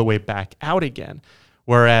all the way back out again.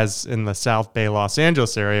 Whereas in the South Bay, Los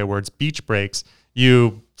Angeles area, where it's beach breaks,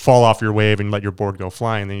 you fall off your wave and let your board go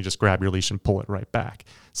flying, and then you just grab your leash and pull it right back.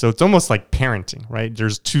 So it's almost like parenting, right?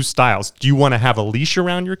 There's two styles. Do you want to have a leash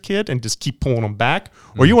around your kid and just keep pulling them back?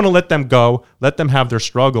 Or you want to let them go, let them have their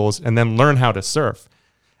struggles, and then learn how to surf?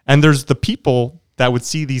 And there's the people that would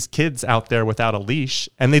see these kids out there without a leash,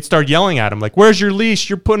 and they'd start yelling at them like, where's your leash?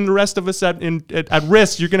 You're putting the rest of us at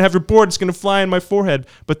risk. You're going to have your board. It's going to fly in my forehead.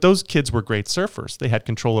 But those kids were great surfers. They had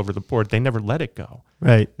control over the board. They never let it go.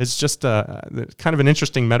 Right. It's just kind of an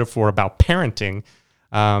interesting metaphor about parenting.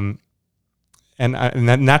 And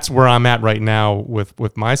that's where I'm at right now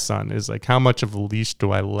with my son, is like, how much of a leash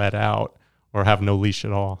do I let out or have no leash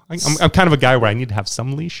at all? I'm kind of a guy where I need to have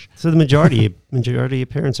some leash. So the majority of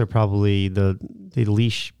parents are probably the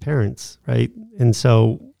leash parents, right? And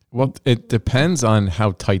so, Well, it depends on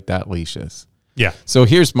how tight that leash is. Yeah. So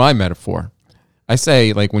here's my metaphor. I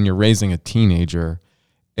say, like, when you're raising a teenager,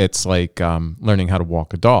 it's like learning how to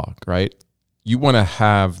walk a dog, right? You want to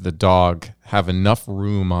have the dog have enough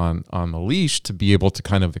room on the leash to be able to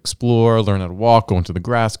kind of explore, learn how to walk, go into the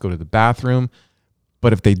grass, go to the bathroom.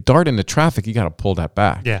 But if they dart into traffic, you got to pull that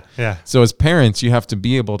back. Yeah. So as parents, you have to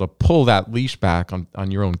be able to pull that leash back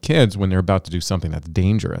on your own kids when they're about to do something that's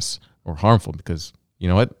dangerous or harmful, because, you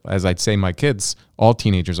know what, as I'd say, my kids, all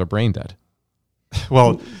teenagers are brain dead.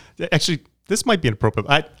 Well, actually, this might be inappropriate.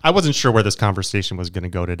 I wasn't sure where this conversation was going to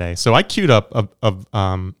go today. So I queued up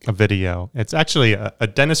a video. It's actually a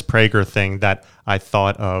Dennis Prager thing that I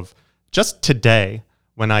thought of just today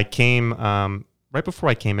when I came, right before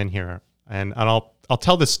I came in here. And I'll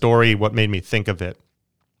tell this story, what made me think of it.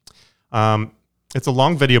 It's a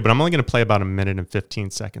long video, but I'm only going to play about 1 minute and 15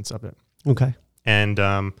 seconds of it. okay.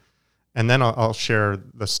 And then I'll share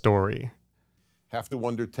the story. Have to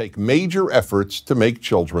undertake major efforts to make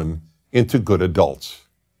children into good adults.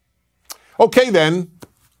 Okay, then,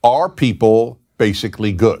 are people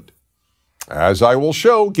basically good? As I will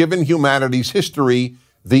show, given humanity's history,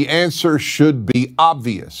 the answer should be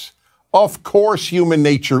obvious. Of course, human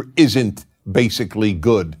nature isn't basically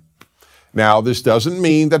good. Now, this doesn't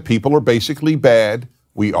mean that people are basically bad.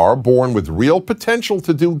 We are born with real potential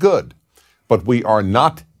to do good, but we are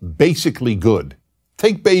not basically good.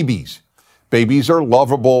 Take babies. Babies are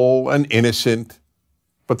lovable and innocent,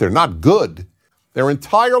 but they're not good. They're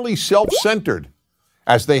entirely self-centered,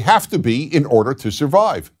 as they have to be in order to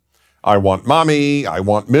survive. I want mommy, I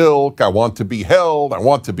want milk, I want to be held, I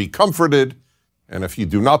want to be comforted. And if you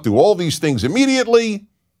do not do all these things immediately,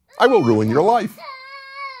 I will ruin your life.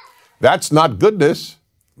 That's not goodness.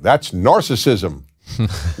 That's narcissism.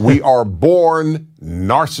 We are born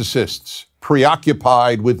narcissists,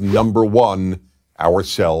 preoccupied with number one,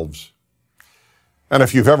 ourselves. And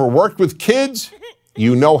if you've ever worked with kids,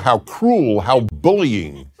 you know how cruel, how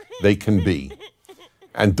bullying they can be.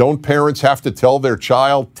 And don't parents have to tell their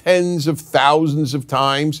child tens of thousands of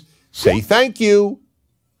times, say thank you?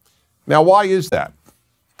 Now, why is that?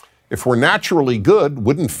 If we're naturally good,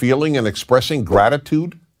 wouldn't feeling and expressing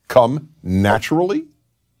gratitude come naturally?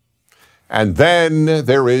 And then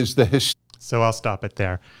there is the hysteria. So I'll stop it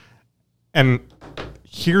there. And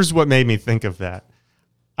here's what made me think of that.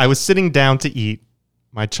 I was sitting down to eat.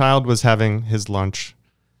 My child was having his lunch,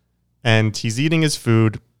 and he's eating his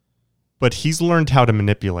food, but he's learned how to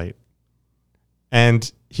manipulate.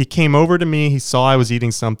 And he came over to me, he saw I was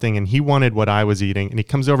eating something, and he wanted what I was eating, and he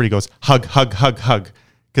comes over and he goes, hug, hug, hug, hug,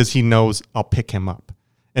 because he knows I'll pick him up.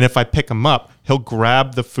 And if I pick him up, he'll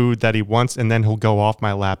grab the food that he wants, and then he'll go off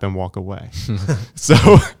my lap and walk away. So,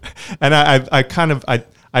 and I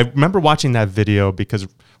I remember watching that video because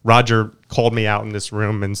Roger called me out in this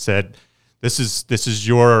room and said, This is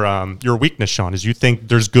your weakness, Sean, is you think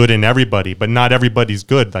there's good in everybody, but not everybody's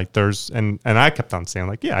good. Like and I kept on saying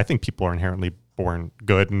like, yeah, I think people are inherently born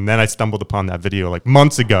good. And then I stumbled upon that video like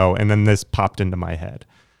months ago, and then this popped into my head.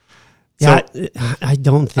 Yeah, I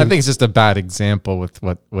don't think. I think it's just a bad example with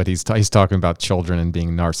what he's talking about children and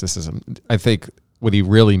being narcissism. I think what he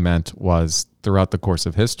really meant was throughout the course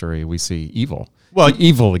of history, we see evil. Well,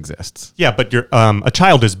 evil exists. Yeah, but a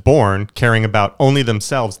child is born caring about only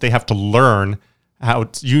themselves. They have to learn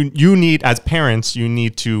how you need, as parents, you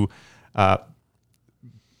need to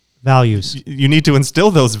values. You need to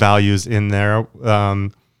instill those values in there.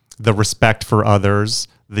 The respect for others,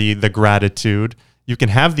 the gratitude. You can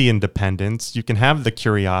have the independence. You can have the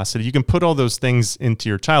curiosity. You can put all those things into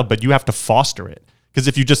your child, but you have to foster it. Because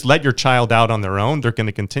if you just let your child out on their own, they're going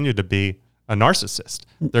to continue to be a narcissist.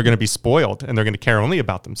 They're going to be spoiled, and they're going to care only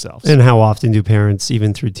about themselves. And how often do parents,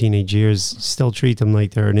 even through teenage years, still treat them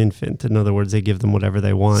like they're an infant? In other words, they give them whatever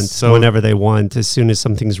they want, whenever they want, as soon as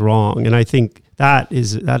something's wrong. And I think that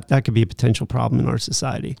could be a potential problem in our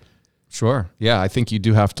society. Sure. Yeah, I think you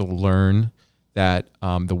do have to learn that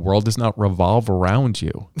the world does not revolve around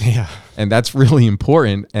you. Yeah. And that's really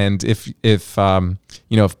important. And if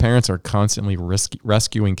parents are constantly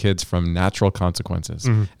rescuing kids from natural consequences,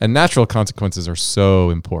 and natural consequences are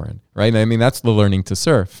so important, right? I mean, that's the learning to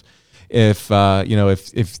surf. If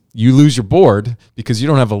you lose your board because you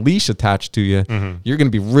don't have a leash attached to you, you're going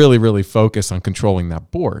to be really, really focused on controlling that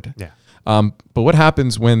board. Yeah. But what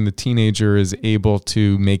happens when the teenager is able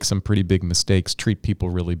to make some pretty big mistakes, treat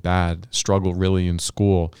people really bad, struggle really in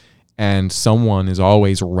school, and someone is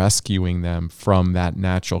always rescuing them from that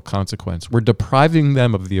natural consequence? We're depriving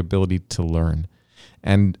them of the ability to learn.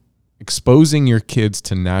 And exposing your kids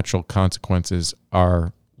to natural consequences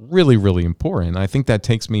are really, really important. I think that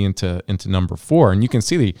takes me into number 4. And you can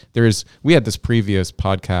see we had this previous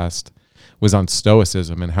podcast was on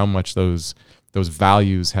Stoicism and how much those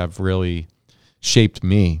values have really shaped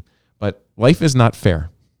me. But life is not fair.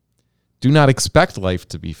 Do not expect life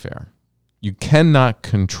to be fair. You cannot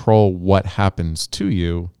control what happens to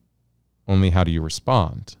you, only how do you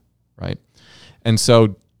respond, right? And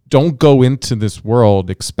so don't go into this world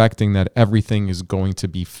expecting that everything is going to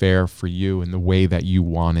be fair for you in the way that you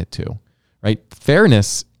want it to, right?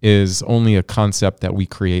 Fairness is only a concept that we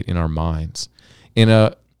create in our minds.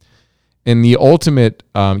 In the ultimate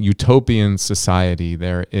utopian society,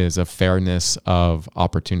 there is a fairness of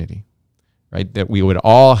opportunity, right? That we would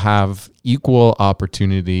all have equal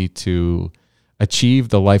opportunity to achieve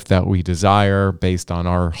the life that we desire based on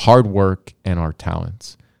our hard work and our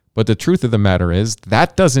talents. But the truth of the matter is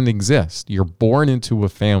that doesn't exist. You're born into a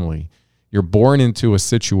family. You're born into a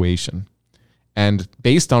situation. And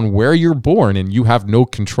based on where you're born, and you have no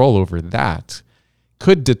control over that,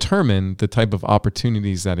 could determine the type of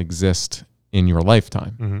opportunities that exist in your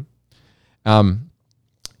lifetime. And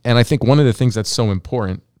I think one of the things that's so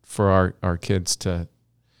important for our kids to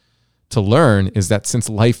learn is that since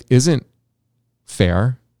life isn't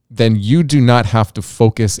fair, then you do not have to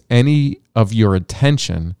focus any of your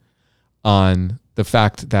attention on the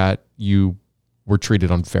fact that you were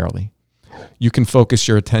treated unfairly. You can focus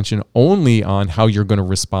your attention only on how you're going to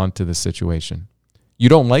respond to the situation. You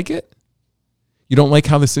don't like it? You don't like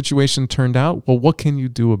how the situation turned out? Well, what can you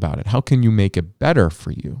do about it? How can you make it better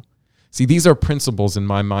for you? See, these are principles in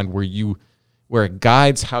my mind where it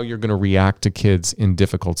guides how you're going to react to kids in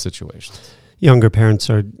difficult situations. Younger parents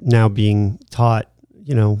are now being taught,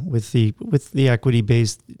 with the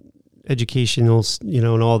equity-based educational,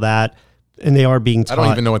 and all that, and they are being taught. I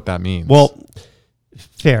don't even know what that means. Well,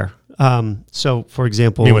 fair. So, for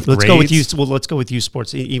example, let's go with youth. Well, let's go with youth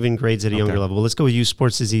sports, even grades at a younger level. Let's go with youth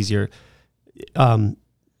sports is easier.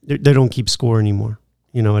 They don't keep score anymore,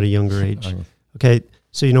 at a younger age. Okay.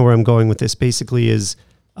 So you know where I'm going with this basically is,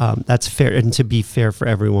 that's fair. And to be fair for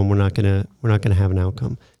everyone, we're not going to have an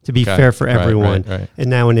outcome. To be fair for everyone. Right. And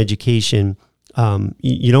now in education,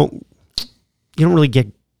 you don't really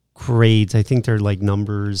get grades. I think they're like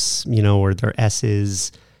numbers, or they're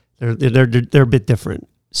S's. They're a bit different.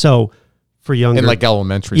 So for younger, in like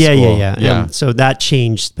elementary school. Yeah. And so that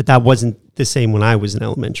changed, but that wasn't the same when I was in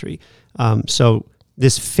elementary. So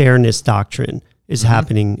this fairness doctrine is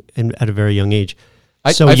happening at a very young age.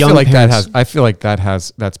 I feel like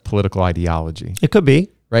that's political ideology. It could be,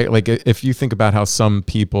 right? Like if you think about how some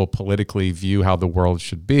people politically view how the world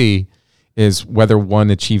should be, is whether one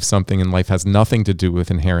achieves something in life has nothing to do with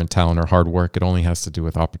inherent talent or hard work. It only has to do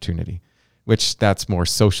with opportunity, which that's more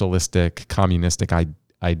socialistic, communistic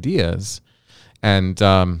ideas. And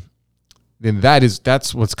then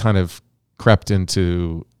that's what's kind of crept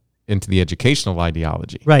into the educational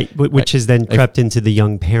ideology. Right, which has then crept into the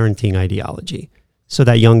young parenting ideology. So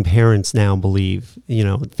that young parents now believe,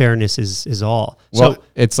 fairness is all. Well, So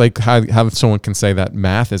it's like how someone can say that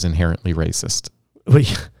math is inherently racist.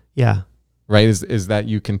 yeah, Right? Is that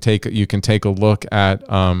you can take a look at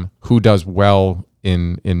who does well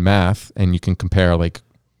in math, and you can compare like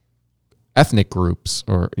ethnic groups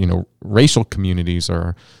or racial communities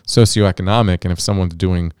or socioeconomic, and if someone's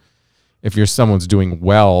doing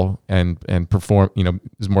well and perform,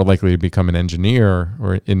 is more likely to become an engineer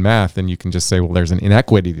or in math, then you can just say, well, there's an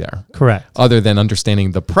inequity there. correct. Other than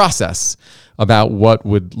understanding the process about what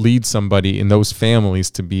would lead somebody in those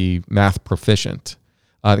families to be math proficient.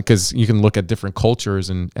 Because you can look at different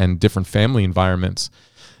cultures and different family environments.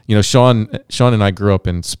 Sean and I grew up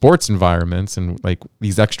in sports environments, and like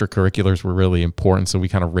these extracurriculars were really important. So we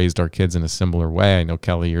kind of raised our kids in a similar way. I know,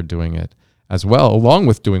 Kelly, you're doing it as well, along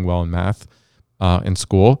with doing well in math in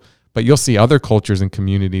school. But you'll see other cultures and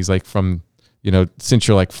communities, like from, since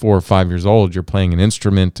you're like 4 or 5 years old, you're playing an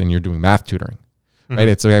instrument and you're doing math tutoring, right?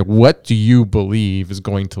 It's like, what do you believe is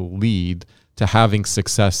going to lead to having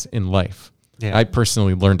success in life? Yeah. I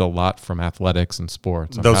personally learned a lot from athletics and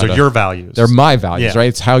sports. Those are your values. They're my values, Yeah. right?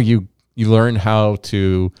 It's how you learn how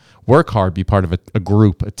to work hard, be part of a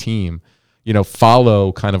group, a team,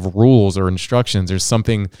 follow kind of rules or instructions. There's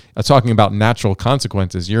something talking about natural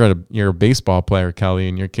consequences. You're a baseball player, Kelly,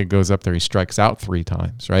 and your kid goes up there, he strikes out 3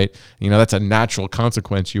 times, right? That's a natural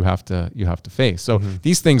consequence you have to face. So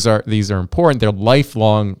these things are important. They're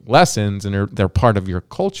lifelong lessons, and they're part of your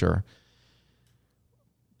culture.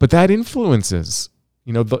 But that influences,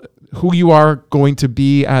 who you are going to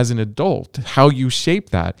be as an adult, how you shape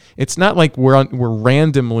that. It's not like we're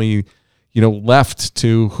randomly, left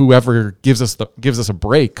to whoever gives us a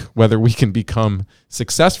break, whether we can become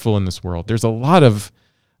successful in this world. There's a lot of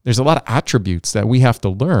attributes that we have to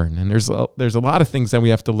learn, and there's a lot of things that we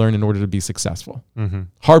have to learn in order to be successful. Mm-hmm.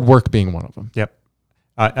 Hard work being one of them. Yep.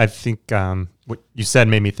 I think what you said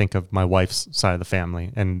made me think of my wife's side of the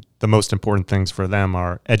family, and the most important things for them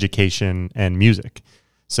are education and music.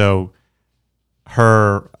 So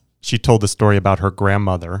she told the story about her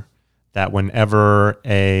grandmother, that whenever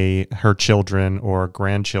her children or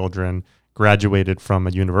grandchildren graduated from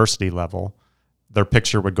a university level, their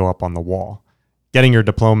picture would go up on the wall. Getting your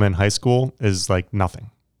diploma in high school is like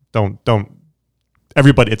nothing. Don't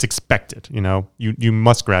everybody, it's expected, you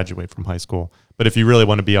must graduate from high school. But if you really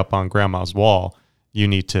want to be up on grandma's wall, you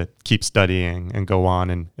need to keep studying and go on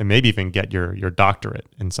and maybe even get your doctorate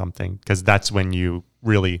in something, because that's when you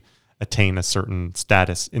really attain a certain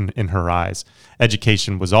status in her eyes.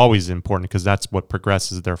 Education was always important because that's what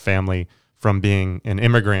progresses their family from being an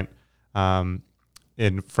immigrant from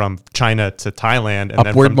China to Thailand, and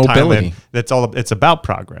upward then from mobility. Thailand, it's about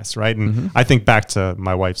progress, right? And I think back to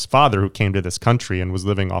my wife's father, who came to this country and was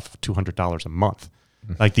living off of $200 a month.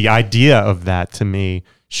 Like, the idea of that to me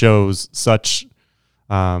shows such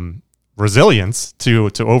resilience to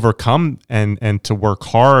overcome and to work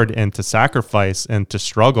hard and to sacrifice and to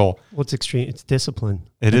struggle. Well, it's extreme. It's discipline.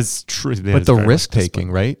 It is true. But the risk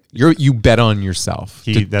taking, right? You bet on yourself.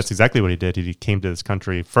 That's exactly what he did. He came to this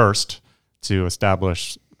country first to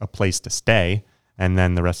establish a place to stay, and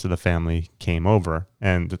then the rest of the family came over.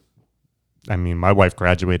 And I mean, my wife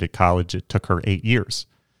graduated college. It took her 8 years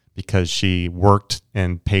because she worked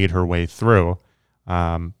and paid her way through,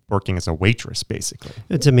 working as a waitress, basically.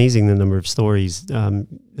 It's amazing the number of stories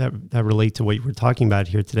that relate to what you were talking about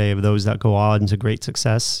here today, of those that go on to great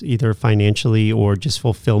success, either financially or just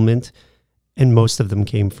fulfillment. And most of them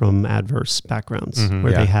came from adverse backgrounds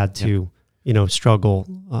where they had to, struggle.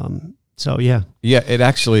 So, yeah. Yeah, it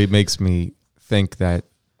actually makes me think that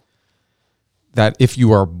if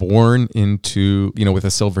you are born into, with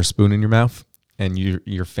a silver spoon in your mouth, and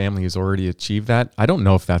your family has already achieved that, I don't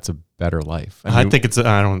know if that's a better life.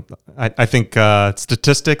 I think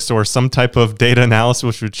statistics or some type of data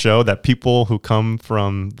analysis would show that people who come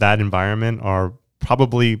from that environment are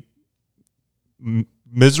probably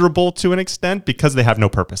miserable to an extent because they have no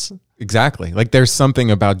purpose. Exactly. Like, there's something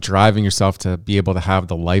about driving yourself to be able to have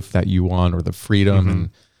the life that you want, or the freedom.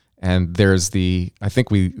 And there's I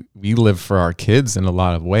think we live for our kids in a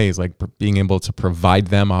lot of ways, like being able to provide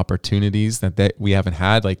them opportunities that we haven't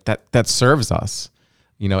had, like that serves us,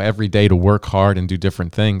 every day to work hard and do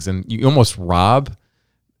different things. And you almost rob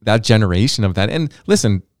that generation of that. And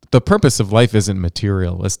listen, the purpose of life isn't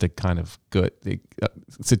materialistic kind of good,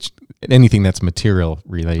 anything that's material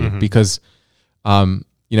related, because, in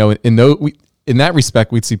that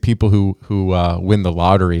respect, we'd see people who win the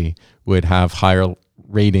lottery would have higher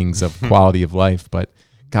ratings of quality of life, but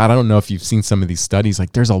God, I don't know if you've seen some of these studies.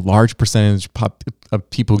 Like, there's a large percentage of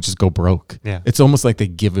people who just go broke. Yeah. It's almost like they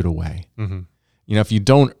give it away. Mm-hmm. You know, if you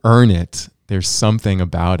don't earn it, there's something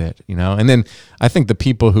about it, you know? And then I think the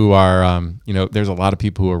people who are, you know, there's a lot of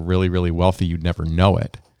people who are really, really wealthy. You'd never know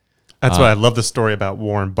it. That's why I love the story about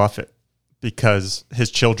Warren Buffett, because his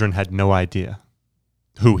children had no idea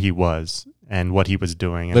who he was and what he was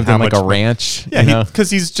doing. And Lived how on like much a ranch. Yeah, you know? because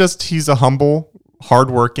he's a humble,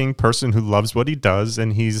 hardworking person who loves what he does,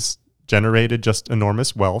 and he's generated just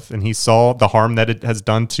enormous wealth. And he saw the harm that it has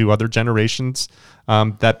done to other generations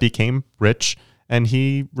that became rich, and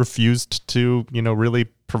he refused to, you know, really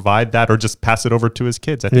provide that or just pass it over to his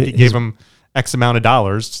kids. I think he gave him X amount of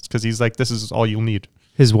dollars because he's like, this is all you'll need.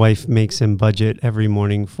 His wife makes him budget every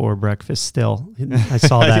morning for breakfast still. I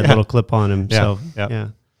saw that little clip on him. Yeah, So, yeah. yeah.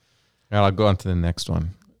 Now I'll go on to the next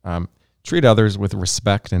one. Treat others with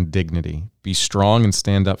respect and dignity. Be strong and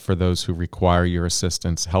stand up for those who require your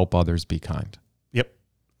assistance. Help others, be kind. Yep.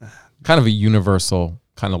 Kind of a universal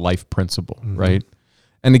kind of life principle, right?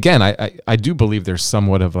 And again, I do believe there's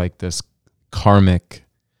somewhat of like this karmic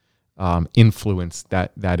influence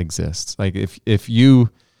that exists. Like if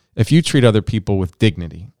you treat other people with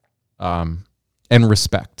dignity and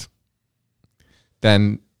respect,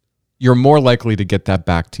 then you're more likely to get that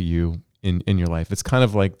back to you in your life. It's kind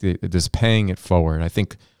of like this paying it forward. I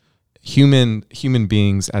think human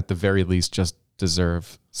beings at the very least just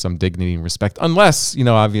deserve some dignity and respect, unless, you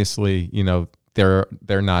know, obviously, you know, they're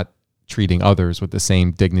not treating others with the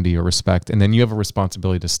same dignity or respect. And then you have a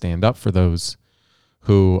responsibility to stand up for those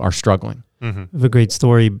who are struggling. Mm-hmm. I have a great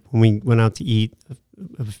story when we went out to eat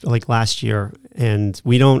like last year, and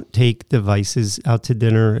we don't take devices out to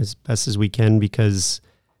dinner as best as we can because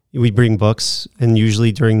we bring books, and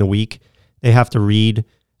usually during the week they have to read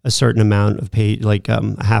a certain amount of page, like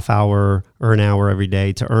a half hour or an hour every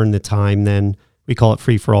day to earn the time. Then we call it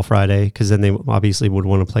Free for All Friday because then they obviously would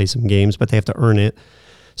want to play some games, but they have to earn it.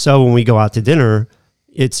 So when we go out to dinner,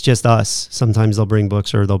 it's just us. Sometimes they'll bring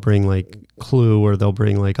books, or they'll bring like Clue, or they'll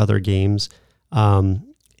bring like other games.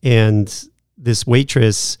 And this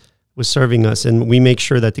waitress was serving us, and we make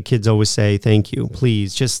sure that the kids always say, thank you,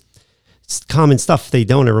 please. Just it's common stuff. If they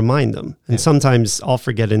don't, I remind them. And sometimes I'll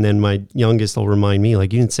forget, and then my youngest will remind me,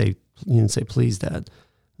 like, you didn't say please, Dad.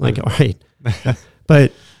 I'm like, all right.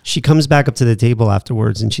 But she comes back up to the table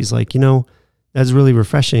afterwards, and she's like, you know, that's really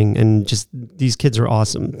refreshing, and just these kids are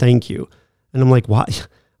awesome. Thank you. And I'm like, why?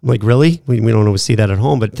 I'm like, really? We don't always see that at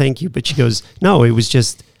home, but thank you. But she goes, no, it was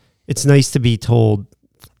just, it's nice to be told,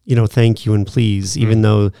 you know, thank you and please, even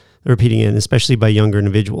though they're repeating it, and especially by younger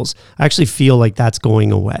individuals. I actually feel like that's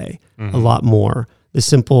going away a lot more. The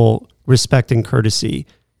simple respect and courtesy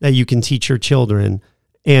that you can teach your children.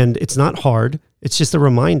 And it's not hard. It's just a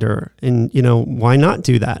reminder. And, you know, why not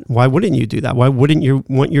do that? Why wouldn't you do that? Why wouldn't you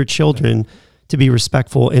want your children to be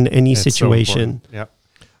respectful in any situation? So yep.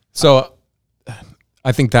 So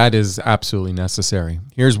I think that is absolutely necessary.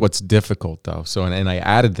 Here's what's difficult, though. So, and I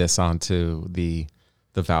added this onto the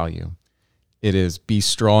value. It is be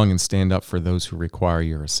strong and stand up for those who require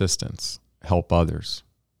your assistance. Help others.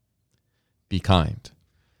 Be kind.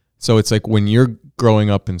 So it's like when you're growing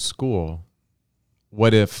up in school,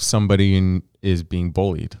 what if somebody is being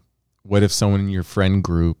bullied? What if someone in your friend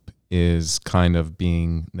group is kind of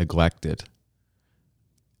being neglected?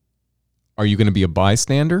 Are you going to be a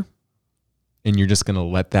bystander and you're just going to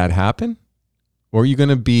let that happen? Or are you going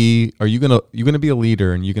to be a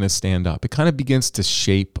leader and you're going to stand up? It kind of begins to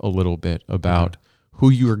shape a little bit about who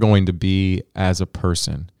you are going to be as a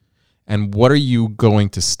person and what are you going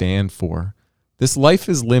to stand for. This life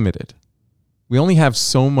is limited. We only have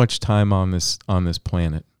so much time on this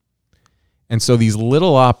planet. And so these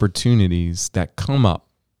little opportunities that come up,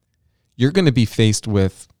 you're going to be faced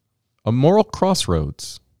with a moral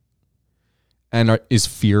crossroads. And is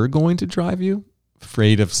fear going to drive you?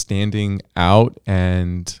 Afraid of standing out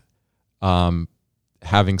and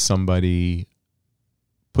having somebody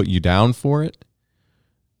put you down for it?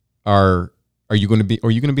 Are you going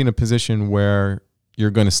to be in a position where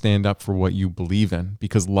you're going to stand up for what you believe in?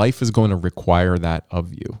 Because life is going to require that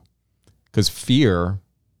of you. Because fear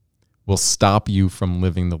will stop you from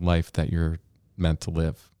living the life that you're meant to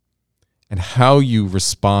live. And how you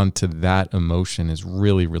respond to that emotion is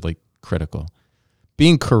really, really critical.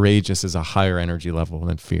 Being courageous is a higher energy level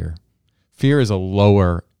than fear. Fear is a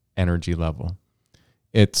lower energy level.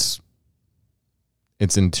 It's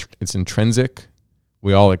intrinsic.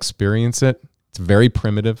 We all experience it. It's very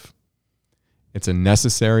primitive. It's a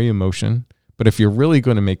necessary emotion. But if you're really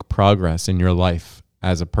going to make progress in your life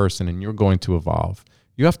as a person and you're going to evolve,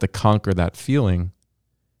 you have to conquer that feeling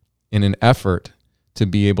in an effort to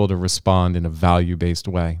be able to respond in a value-based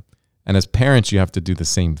way. And as parents, you have to do the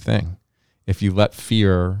same thing. If you let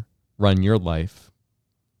fear run your life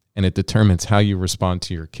and it determines how you respond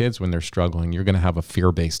to your kids when they're struggling, you're going to have a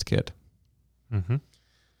fear-based kid. Mm-hmm.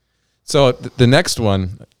 So the next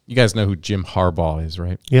one, you guys know who Jim Harbaugh is,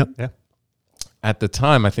 right? Yep. Yeah. At the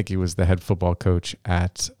time, I think he was the head football coach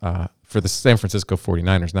for the San Francisco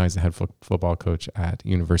 49ers. Now he's the head football coach at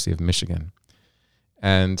University of Michigan.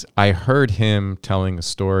 And I heard him telling a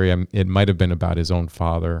story. It might have been about his own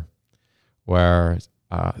father, where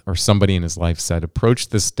or somebody in his life said, "Approach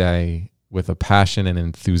this day with a passion and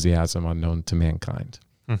enthusiasm unknown to mankind."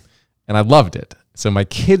 And I loved it. So my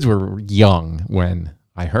kids were young when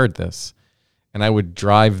I heard this, and I would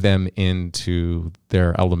drive them into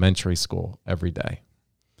their elementary school every day.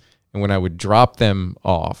 And when I would drop them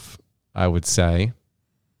off, I would say,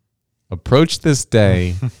 "Approach this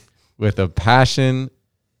day with a passion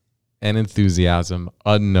and enthusiasm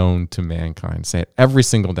unknown to mankind." Say it every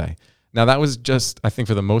single day. Now, that was just, I think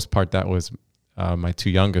for the most part, that was my two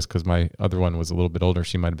youngest, because my other one was a little bit older.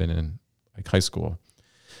 She might have been in like high school.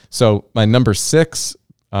 So my number 6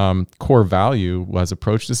 core value was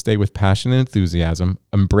approach this day with passion and enthusiasm.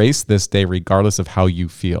 Embrace this day regardless of how you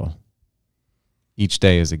feel. Each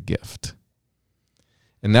day is a gift.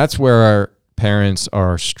 And that's where our parents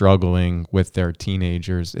are struggling with their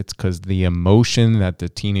teenagers. It's because the emotion that the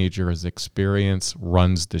teenager has experienced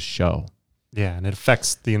runs the show. Yeah, and it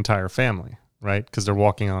affects the entire family, right? Because they're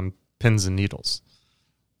walking on pins and needles.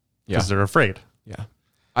 Because they're afraid. Yeah.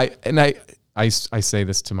 I say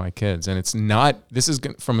this to my kids, and it's not, this is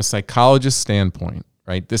from a psychologist standpoint,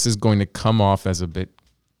 right? This is going to come off as a bit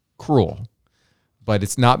cruel, but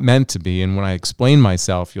it's not meant to be. And when I explain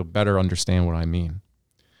myself, you'll better understand what I mean.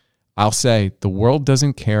 I'll say, the world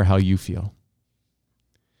doesn't care how you feel.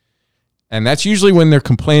 And that's usually when they're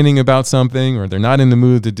complaining about something, or they're not in the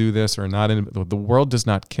mood to do this, or not in, the world does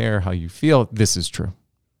not care how you feel. This is true.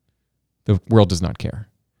 The world does not care.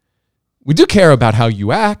 We do care about how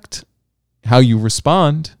you act, how you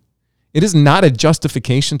respond. It is not a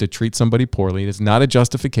justification to treat somebody poorly. It is not a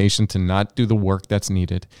justification to not do the work that's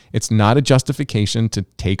needed. It's not a justification to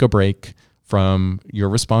take a break from your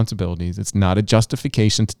responsibilities. It's not a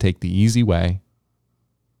justification to take the easy way.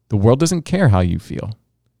 The world doesn't care how you feel.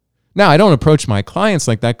 Now, I don't approach my clients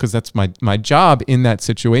like that, because that's my job in that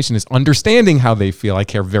situation is understanding how they feel. I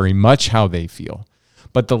care very much how they feel.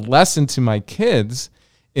 But the lesson to my kids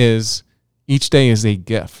is each day is a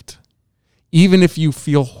gift. Even if you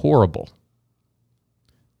feel horrible,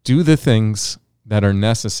 do the things that are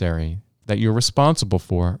necessary, that you're responsible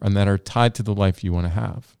for, and that are tied to the life you want to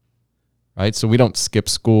have. Right? So we don't skip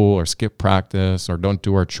school or skip practice or don't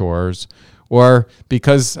do our chores, or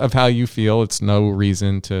because of how you feel, it's no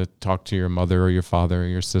reason to talk to your mother or your father or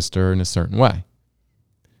your sister in a certain way.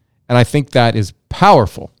 And I think that is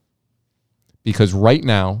powerful, because right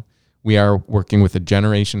now we are working with a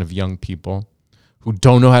generation of young people who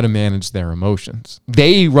don't know how to manage their emotions.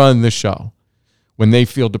 They run the show. When they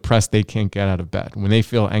feel depressed, they can't get out of bed. When they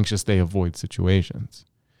feel anxious, they avoid situations.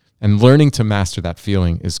 And learning to master that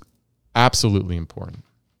feeling is absolutely important.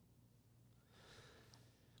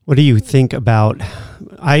 What do you think about,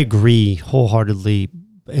 I agree wholeheartedly,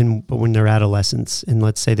 but when they're adolescents, and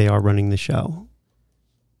let's say they are running the show,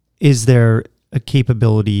 is there a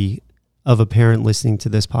capability of a parent listening to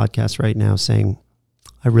this podcast right now saying,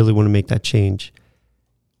 I really want to make that change?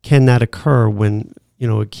 Can that occur when,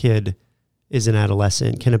 a kid is an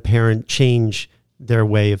adolescent? Can a parent change their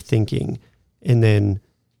way of thinking and then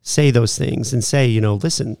say those things and say,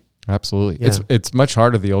 listen? Absolutely. Yeah. It's much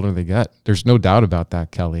harder the older they get. There's no doubt about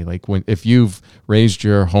that, Kelly. Like if you've raised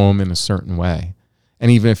your home in a certain way,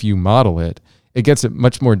 and even if you model it, it gets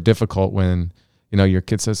much more difficult when, your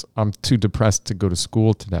kid says, I'm too depressed to go to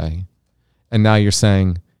school today. And now you're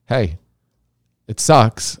saying, hey, it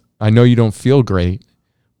sucks. I know you don't feel great,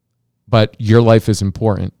 but your life is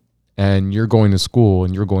important, and you're going to school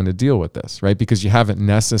and you're going to deal with this, right? Because you haven't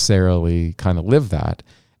necessarily kind of lived that.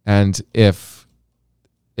 And if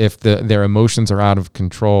their emotions are out of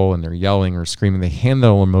control and they're yelling or screaming, they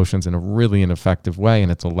handle emotions in a really ineffective way,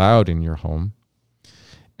 and it's allowed in your home,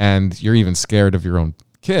 and you're even scared of your own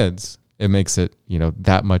kids, it makes it,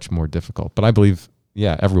 that much more difficult. But I believe,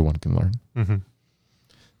 everyone can learn. Mm-hmm.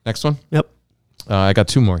 Next one. Yep. I got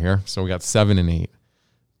 2 more here. So we got 7 and 8.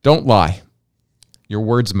 Don't lie. Your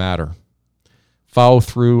words matter. Follow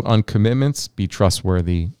through on commitments. Be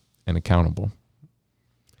trustworthy and accountable.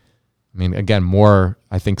 I mean, again, more,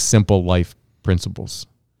 I think, simple life principles.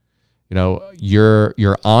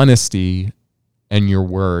 Your honesty and your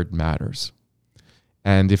word matters.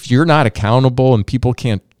 And if you're not accountable and people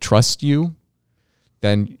can't trust you,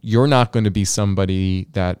 then you're not going to be somebody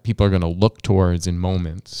that people are going to look towards in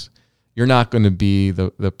moments. You're not going to be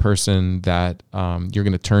the person that you're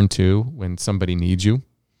going to turn to when somebody needs you.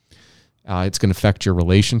 It's going to affect your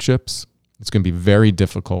relationships. It's going to be very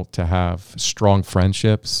difficult to have strong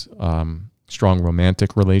friendships, strong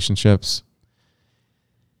romantic relationships.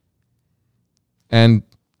 And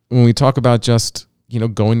when we talk about just,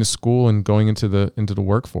 going to school and going into the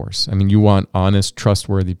workforce, I mean, you want honest,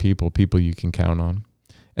 trustworthy people you can count on.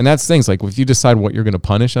 And that's things like if you decide what you're going to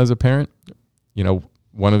punish as a parent,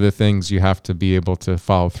 one of the things you have to be able to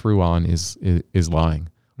follow through on is lying.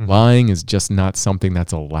 Mm-hmm. Lying is just not something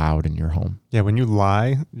that's allowed in your home. Yeah, when you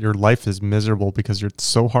lie, your life is miserable because it's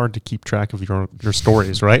so hard to keep track of your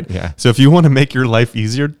stories, right? Yeah. So if you want to make your life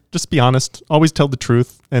easier, just be honest. Always tell the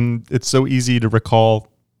truth. And it's so easy to recall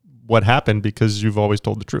what happened because you've always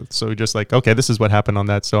told the truth. So you're just like, okay, this is what happened on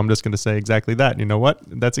that. So I'm just going to say exactly that. And you know what?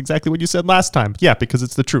 That's exactly what you said last time. Yeah, because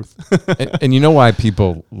it's the truth. and you know why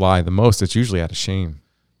people lie the most? It's usually out of shame.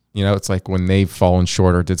 It's like when they've fallen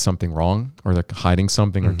short or did something wrong or they're hiding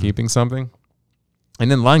something or keeping something.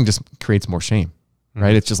 And then lying just creates more shame,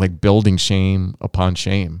 right? It's just like building shame upon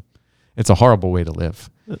shame. It's a horrible way to live.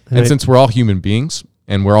 And since we're all human beings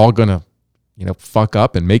and we're all going to, fuck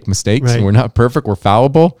up and make mistakes and we're not perfect, we're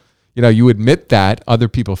fallible. You admit that, other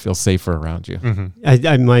people feel safer around you.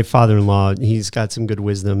 Mm-hmm. My father-in-law, he's got some good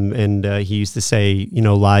wisdom, and he used to say,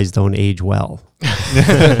 lies don't age well.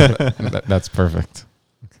 That's perfect.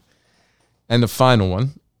 And the final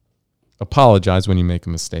one, apologize when you make a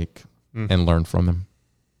mistake and learn from them.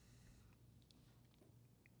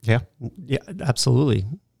 Yeah, absolutely.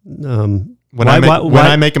 When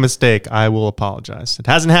I make a mistake, I will apologize. It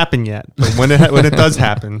hasn't happened yet, but when it does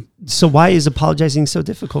happen. So why is apologizing so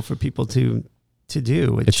difficult for people to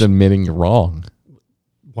do? It's admitting you're wrong.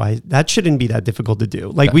 Why? That shouldn't be that difficult to do.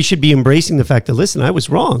 Like, we should be embracing the fact that, listen, I was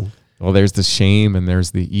wrong. Well, there's the shame and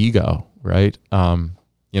there's the ego, right?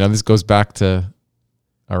 This goes back to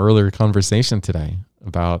our earlier conversation today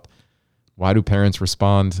about why do parents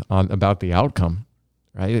respond about the outcome,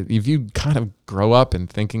 right? If you kind of grow up and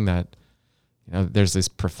thinking that, there's this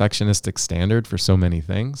perfectionistic standard for so many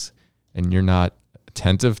things, and you're not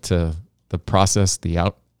attentive to the process,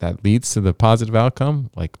 that leads to the positive outcome,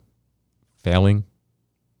 like failing,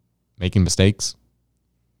 making mistakes,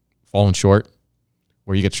 falling short,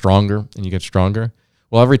 where you get stronger and you get stronger.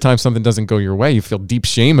 Well, every time something doesn't go your way, you feel deep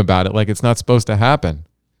shame about it, like it's not supposed to happen.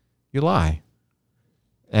 You lie.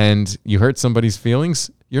 And you hurt somebody's feelings.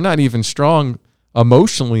 You're not even strong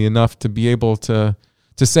emotionally enough to be able to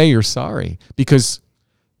say you're sorry, because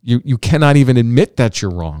you cannot even admit that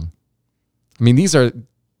you're wrong. I mean, this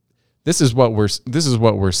is what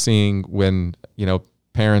we're seeing when,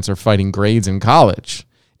 parents are fighting grades in college.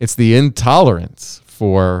 It's the intolerance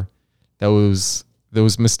for those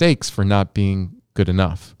mistakes, for not being good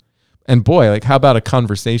enough. And boy, like, how about a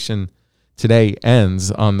conversation today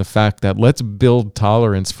ends on the fact that let's build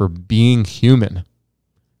tolerance for being human,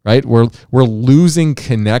 right? We're losing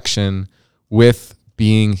connection with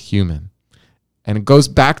being human. And it goes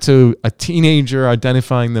back to a teenager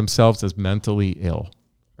identifying themselves as mentally ill,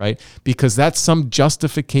 right? Because that's some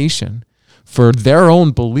justification for their own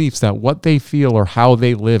beliefs that what they feel or how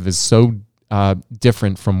they live is so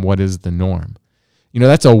different from what is the norm.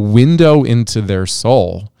 That's a window into their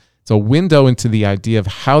soul. It's a window into the idea of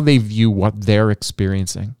how they view what they're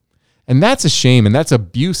experiencing. And that's a shame, and that's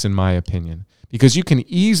abuse, in my opinion, because you can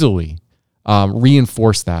easily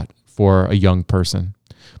reinforce that for a young person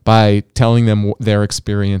by telling them their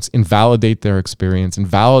experience, invalidate their experience,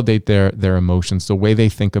 invalidate their emotions, the way they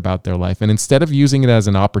think about their life. And instead of using it as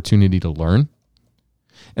an opportunity to learn,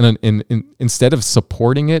 and instead of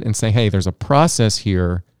supporting it and saying, hey, there's a process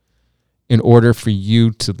here in order for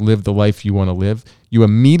you to live the life you want to live, you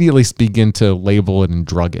immediately begin to label it and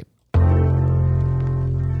drug it.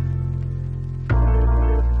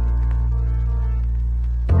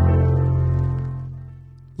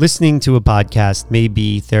 Listening to a podcast may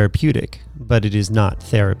be therapeutic, but it is not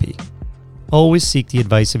therapy. Always seek the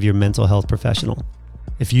advice of your mental health professional.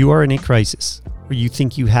 If you are in a crisis or you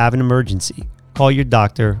think you have an emergency, call your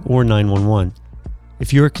doctor or 911.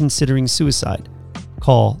 If you are considering suicide,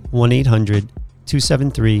 call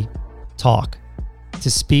 1-800-273-TALK to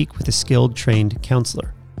speak with a skilled, trained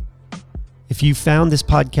counselor. If you found this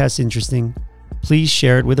podcast interesting, please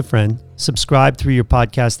share it with a friend, subscribe through your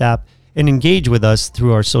podcast app, and engage with us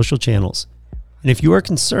through our social channels. And if you are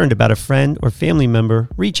concerned about a friend or family member,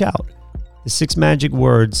 reach out. The 6 magic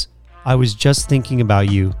words, "I was just thinking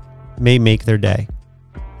about you," may make their day.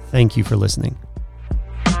 Thank you for listening.